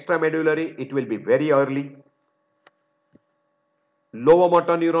of extramedullary, it will be very early. Lower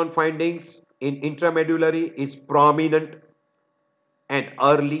motor neuron findings in intramedullary is prominent and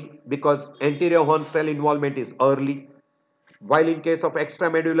early because anterior horn cell involvement is early, while in case of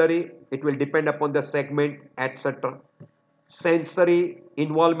extramedullary, it will depend upon the segment, etc. Sensory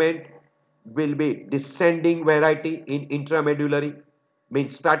involvement will be descending variety in intramedullary,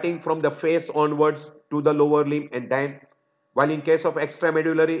 means starting from the face onwards to the lower limb, and then while in case of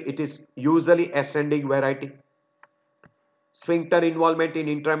extramedullary, it is usually ascending variety. Sphincter involvement in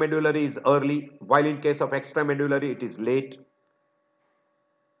intramedullary is early, while in case of extramedullary, it is late.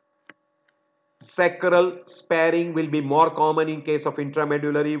 Sacral sparing will be more common in case of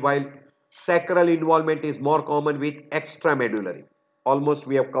intramedullary, while sacral involvement is more common with extramedullary. Almost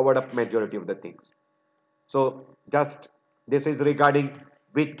we have covered up majority of the things. So just this is regarding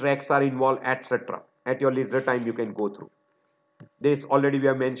which tracks are involved, etc. At your leisure time you can go through. This already we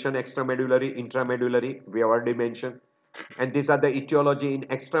have mentioned, extramedullary, intramedullary we have already mentioned, and these are the etiology in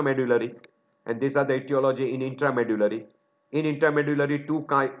extramedullary, and these are the etiology in intramedullary. In intramedullary, two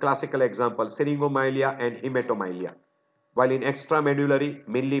classical examples, syringomyelia and hematomyelia. While in extramedullary,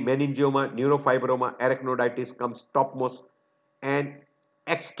 mainly meningioma, neurofibroma, arachnoiditis comes topmost, and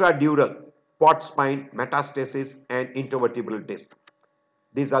extradural, pot spine, metastasis, and intervertebral disc.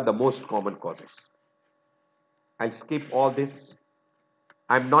 These are the most common causes. I'll skip all this.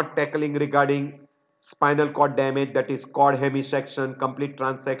 I'm not tackling regarding spinal cord damage, that is cord hemisection, complete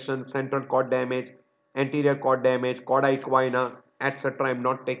transection, central cord damage, anterior cord damage, cauda equina, etc. I'm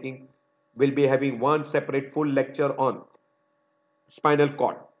not taking. We'll be having one separate full lecture on spinal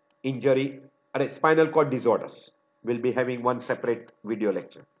cord injury, spinal cord disorders. We'll be having one separate video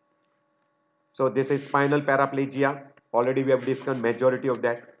lecture. So this is spinal paraplegia. Already we have discussed majority of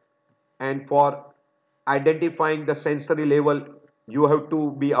that. And for identifying the sensory level, you have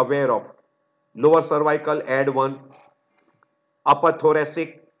to be aware of lower cervical, add 1, upper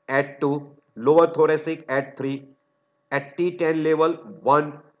thoracic, add 2, lower thoracic, add 3, at T10 level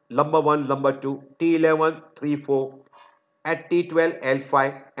 1, lumbar 2, T11 3, 4, at T12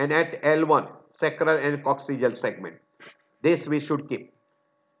 L5, and at L1 sacral and coccygeal segment. This we should keep.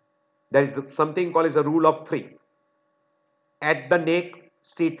 There is something called as a rule of 3. At the neck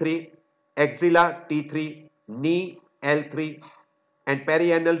C3, axilla T3, knee L3, and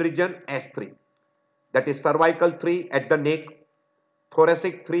perianal region S3. That is cervical 3 at the neck,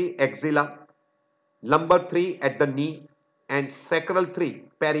 thoracic 3 axilla, lumbar 3 at the knee, and sacral 3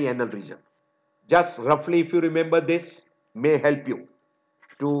 perianal region. Just roughly, if you remember this, may help you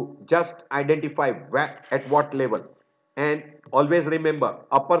to just identify where, at what level. And always remember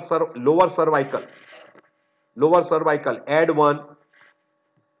lower cervical add 1,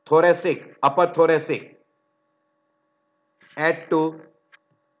 thoracic, upper thoracic add 2,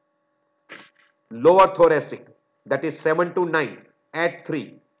 lower thoracic, that is 7 to 9 add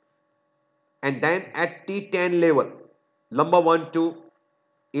 3, and then at T10 level lumbar 1, 2,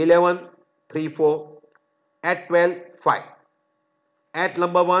 11 3, 4, at 12 5, at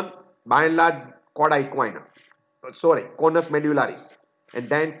lumbar 1 by and large cauda equina, conus medullaris, and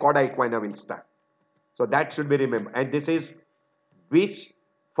then cauda equina will start. So that should be remembered, and this is which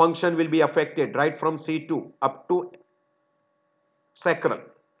function will be affected right from C2 up to sacral,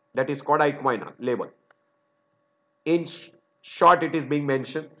 that is cauda equina level. In short, it is being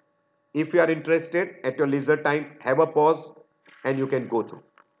mentioned. If you are interested, at your leisure time, have a pause and you can go through.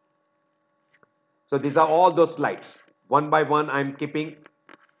 So these are all those slides. One by one I am keeping.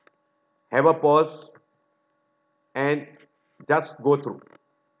 Have a pause and just go through.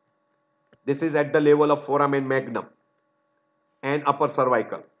 This is at the level of foramen magnum and upper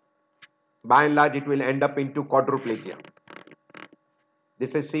cervical. By and large, it will end up into quadriplegia.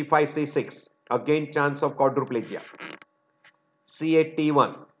 This is C5, C6. Again, chance of quadriplegia. C8,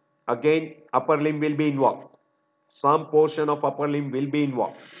 T1. Again, upper limb will be involved. Some portion of upper limb will be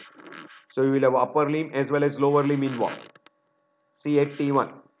involved. So you will have upper limb as well as lower limb involved. C8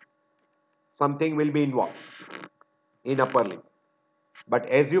 T1. Something will be involved in upper limb. But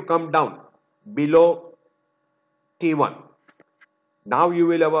as you come down below T1, now you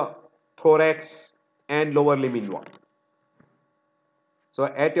will have a thorax and lower limb involved. So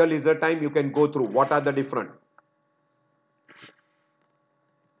at your leisure time, you can go through what are the different.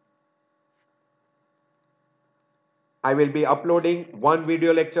 I will be uploading one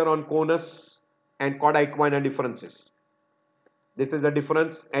video lecture on conus and cauda equina differences. This is a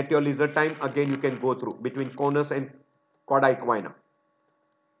difference at your leisure time. Again, you can go through between conus and cauda equina.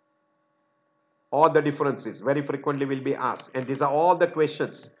 All the differences very frequently will be asked, and these are all the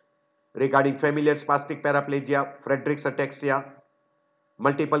questions regarding familial spastic paraplegia, Friedreich's ataxia,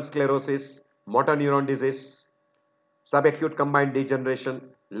 multiple sclerosis, motor neuron disease, subacute combined degeneration,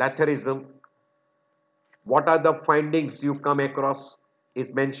 latherism. What are the findings you come across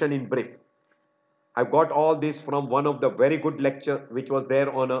is mentioned in brief. I've got all this from one of the very good lecture which was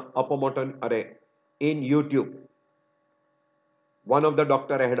there on a upper motor array in YouTube. One of the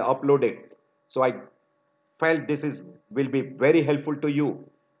doctor I had uploaded. So I felt this will be very helpful to you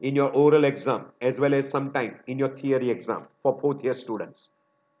in your oral exam as well as sometime in your theory exam for 4th year students.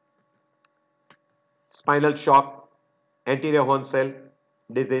 Spinal shock, anterior horn cell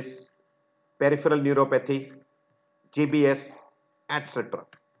disease, peripheral neuropathy, GBS, etc.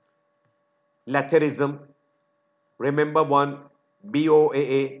 Latherism, remember one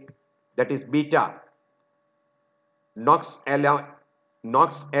BOAA, that is beta Knox allele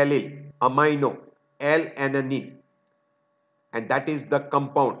amino L-alanine, and that is the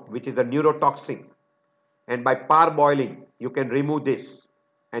compound which is a neurotoxin, and by parboiling you can remove this,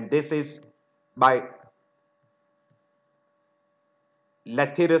 and this is by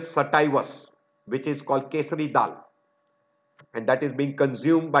Lathyrus sativus, which is called kesari dal, and that is being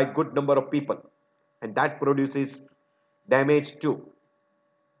consumed by good number of people, and that produces damage to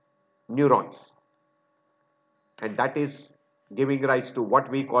neurons, and that is giving rise to what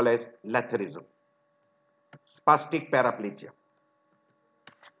we call as latherism, spastic paraplegia.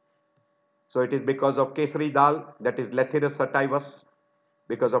 So it is because of kesari dal, that is Lathyrus sativus,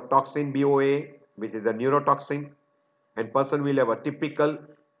 because of toxin BOA, which is a neurotoxin, and person will have a typical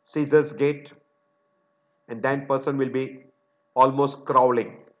scissors gait, and then person will be almost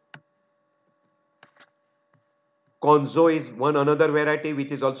crawling. Konzo is one another variety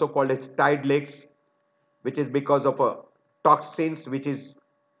which is also called as tied legs, which is because of a toxins which is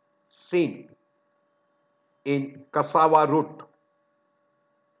seen in cassava root,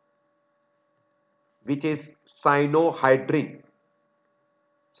 which is cyanohydrin.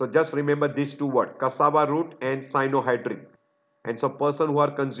 So just remember these two words, cassava root and cyanohydrin. And so person who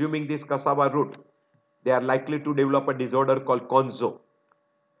are consuming this cassava root, they are likely to develop a disorder called konzo,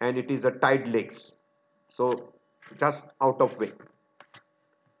 and it is a tied legs. So just out of way.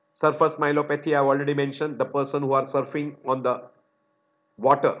 Surface myelopathy, I have already mentioned, the person who are surfing on the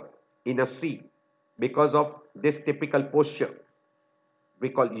water in a sea, because of this typical posture, we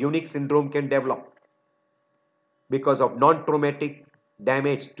call unique syndrome can develop because of non-traumatic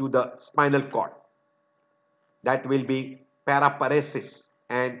damage to the spinal cord. That will be paraparesis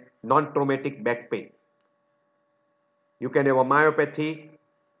and non-traumatic back pain. You can have a myopathy,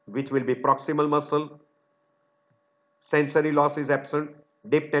 which will be proximal muscle. Sensory loss is absent.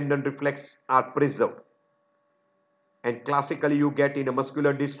 Deep tendon reflex are preserved. And classically you get in a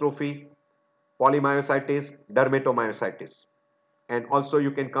muscular dystrophy, polymyositis, dermatomyositis. And also you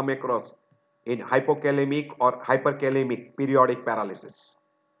can come across in hypokalemic or hyperkalemic periodic paralysis.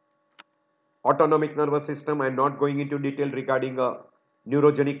 Autonomic nervous system, I am not going into detail regarding a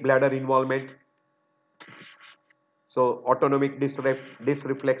neurogenic bladder involvement. So autonomic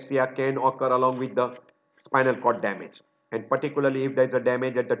dysreflexia can occur along with the spinal cord damage, and particularly if there is a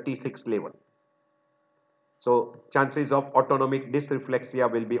damage at the T6 level. So chances of autonomic dysreflexia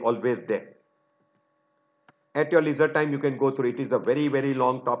will be always there. At your leisure time you can go through it. Is a very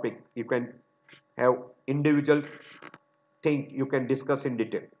long topic. You can have individual thing you can discuss in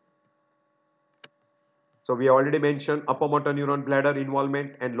detail. So we already mentioned upper motor neuron bladder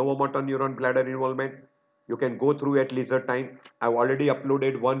involvement and lower motor neuron bladder involvement. You can go through at leisure time. I've already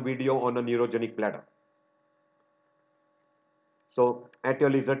uploaded one video on a neurogenic bladder. So at your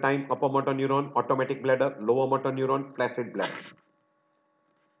leisure time, upper motor neuron, automatic bladder, lower motor neuron, flaccid bladder.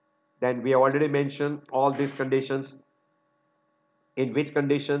 Then we have already mentioned all these conditions. In which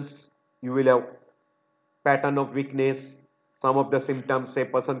conditions you will have pattern of weakness. Some of the symptoms, say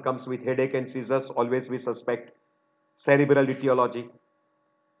person comes with headache and seizures, always we suspect cerebral etiology.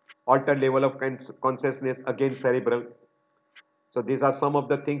 Altered level of consciousness, again cerebral. So these are some of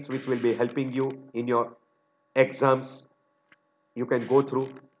the things which will be helping you in your exams. You can go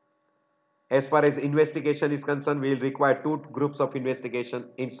through. As far as investigation is concerned, we will require two groups of investigation.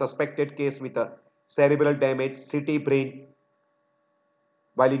 In suspected case with a cerebral damage, CT brain,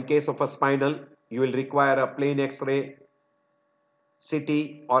 while in case of a spinal, you will require a plain X-ray,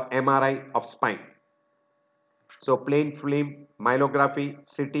 CT or MRI of spine. So plain film myelography,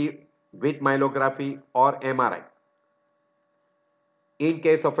 CT with myelography or MRI. In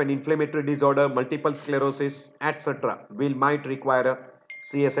case of an inflammatory disorder, multiple sclerosis, etc., we might require a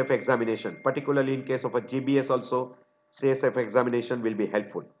CSF examination. Particularly in case of a GBS also, CSF examination will be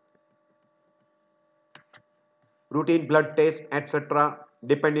helpful. Routine blood test, etc.,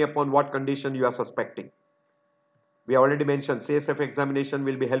 depending upon what condition you are suspecting. We already mentioned CSF examination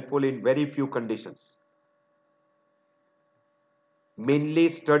will be helpful in very few conditions. Mainly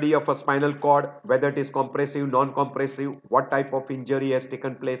study of a spinal cord, whether it is compressive, non-compressive, what type of injury has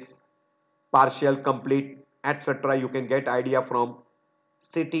taken place, partial, complete, etc. You can get idea from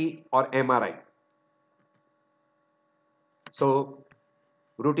CT or MRI. So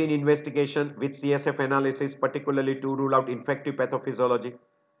routine investigation with CSF analysis, particularly to rule out infective pathophysiology,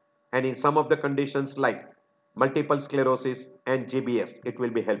 and in some of the conditions like multiple sclerosis and GBS, it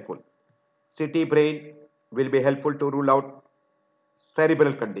will be helpful. CT brain will be helpful to rule out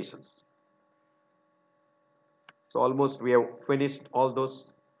cerebral conditions. So almost we have finished all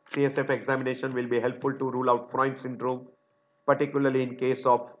those. CSF examination will be helpful to rule out Freund syndrome, particularly in case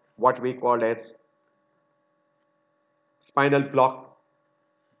of what we call as spinal block.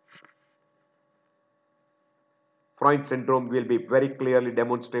 Freund syndrome will be very clearly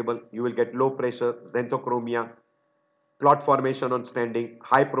demonstrable. You will get low pressure, xanthochromia, clot formation on standing,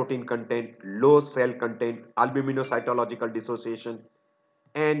 high protein content, low cell content, albuminocytological dissociation,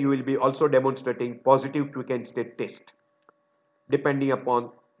 and you will be also demonstrating positive quick and state test depending upon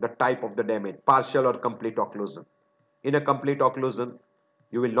the type of the damage, partial or complete occlusion. In a complete occlusion,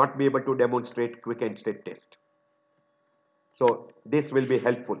 you will not be able to demonstrate quick and state test. So this will be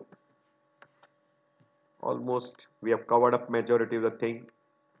helpful. Almost we have covered up majority of the thing.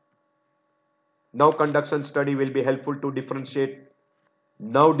 Now conduction study will be helpful to differentiate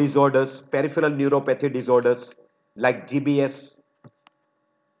nerve disorders, peripheral neuropathy disorders like GBS,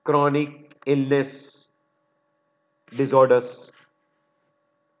 chronic illness disorders,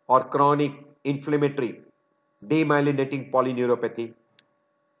 or chronic inflammatory demyelinating polyneuropathy.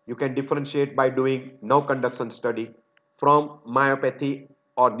 You can differentiate by doing nerve conduction study from myopathy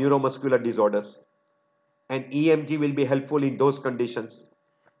or neuromuscular disorders. And EMG will be helpful in those conditions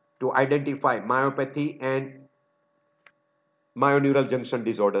to identify myopathy and myoneural junction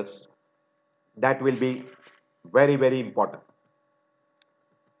disorders. That will be very, very important.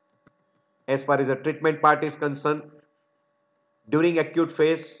 As far as the treatment part is concerned, during acute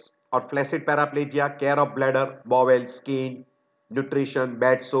phase or flaccid paraplegia, care of bladder, bowel, skin, nutrition,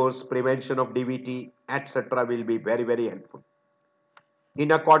 bed sores, prevention of DVT, etc. will be very, very helpful.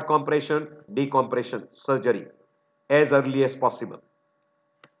 Inner cord compression, decompression, surgery as early as possible.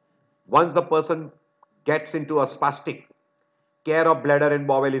 Once the person gets into a spastic, care of bladder and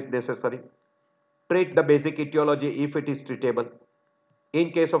bowel is necessary. Treat the basic etiology if it is treatable.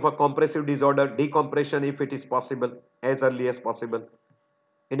 In case of a compressive disorder, decompression if it is possible, as early as possible.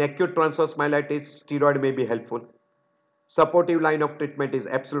 In acute transverse myelitis, steroid may be helpful. Supportive line of treatment is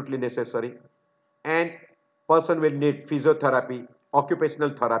absolutely necessary. And person will need physiotherapy, occupational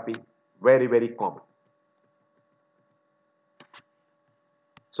therapy, very, very common.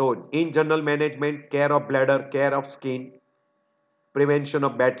 So in general management, care of bladder, care of skin, prevention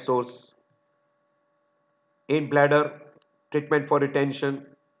of bed sores. In bladder, treatment for retention,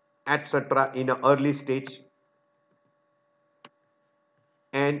 etc. in an early stage.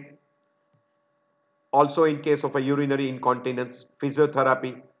 And also in case of a urinary incontinence,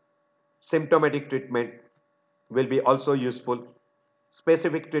 physiotherapy, symptomatic treatment will be also useful.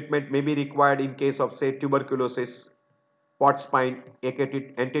 Specific treatment may be required in case of say tuberculosis, pot spine,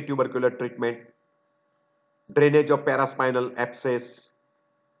 antitubercular treatment, drainage of paraspinal abscess,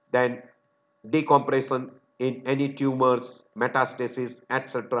 then decompression in any tumors, metastasis,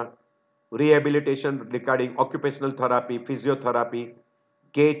 etc. Rehabilitation regarding occupational therapy, physiotherapy,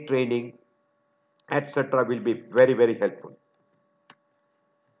 gait training, etc. will be very, very helpful.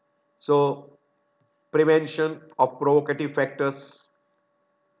 So prevention of provocative factors,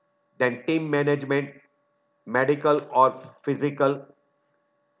 then team management, medical or physical.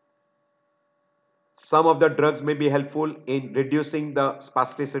 Some of the drugs may be helpful in reducing the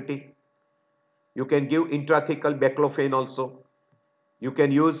spasticity. You can give intrathecal baclofen also. You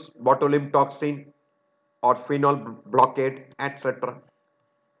can use botulinum toxin or phenol blockade, etc.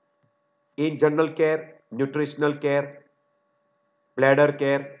 In general care, nutritional care, bladder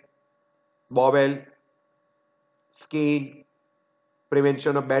care, bowel, skin,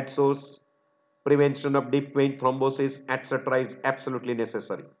 prevention of bed sores, prevention of deep vein thrombosis, etc. is absolutely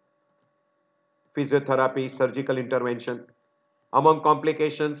necessary. Physiotherapy, surgical intervention. Among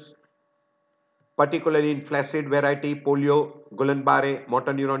complications, particularly in flaccid variety, polio, Guillain-Barré,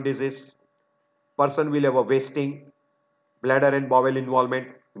 motor neuron disease, person will have a wasting, bladder and bowel involvement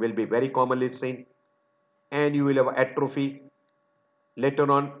will be very commonly seen, and you will have atrophy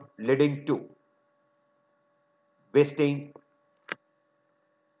later on leading to wasting,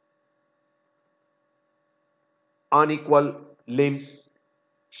 unequal limbs,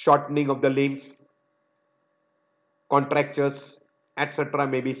 shortening of the limbs, contractures, etc.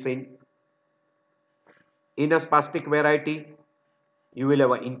 may be seen. In a spastic variety, you will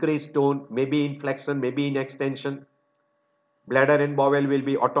have an increased tone, maybe in flexion, maybe in extension. Bladder and bowel will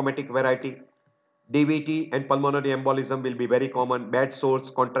be automatic variety. DVT and pulmonary embolism will be very common. Bad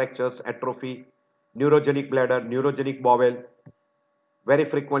sores, contractures, atrophy, neurogenic bladder, neurogenic bowel. Very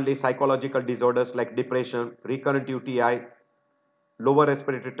frequently psychological disorders like depression, recurrent UTI, lower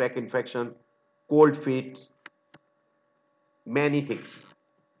respiratory tract infection, cold feet, many things.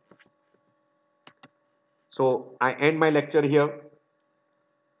 So I end my lecture here.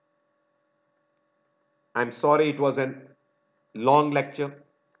 I'm sorry it was a long lecture.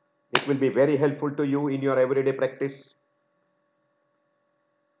 It will be very helpful to you in your everyday practice.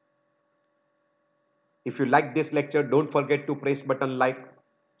 If you like this lecture, don't forget to press button like,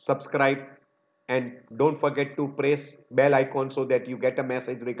 subscribe, and don't forget to press bell icon so that you get a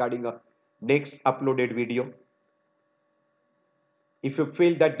message regarding a next uploaded video. If you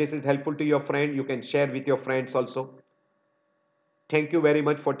feel that this is helpful to your friend, you can share with your friends also. Thank you very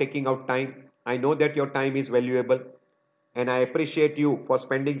much for taking out time. I know that your time is valuable and I appreciate you for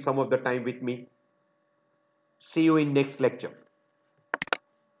spending some of the time with me. See you in next lecture.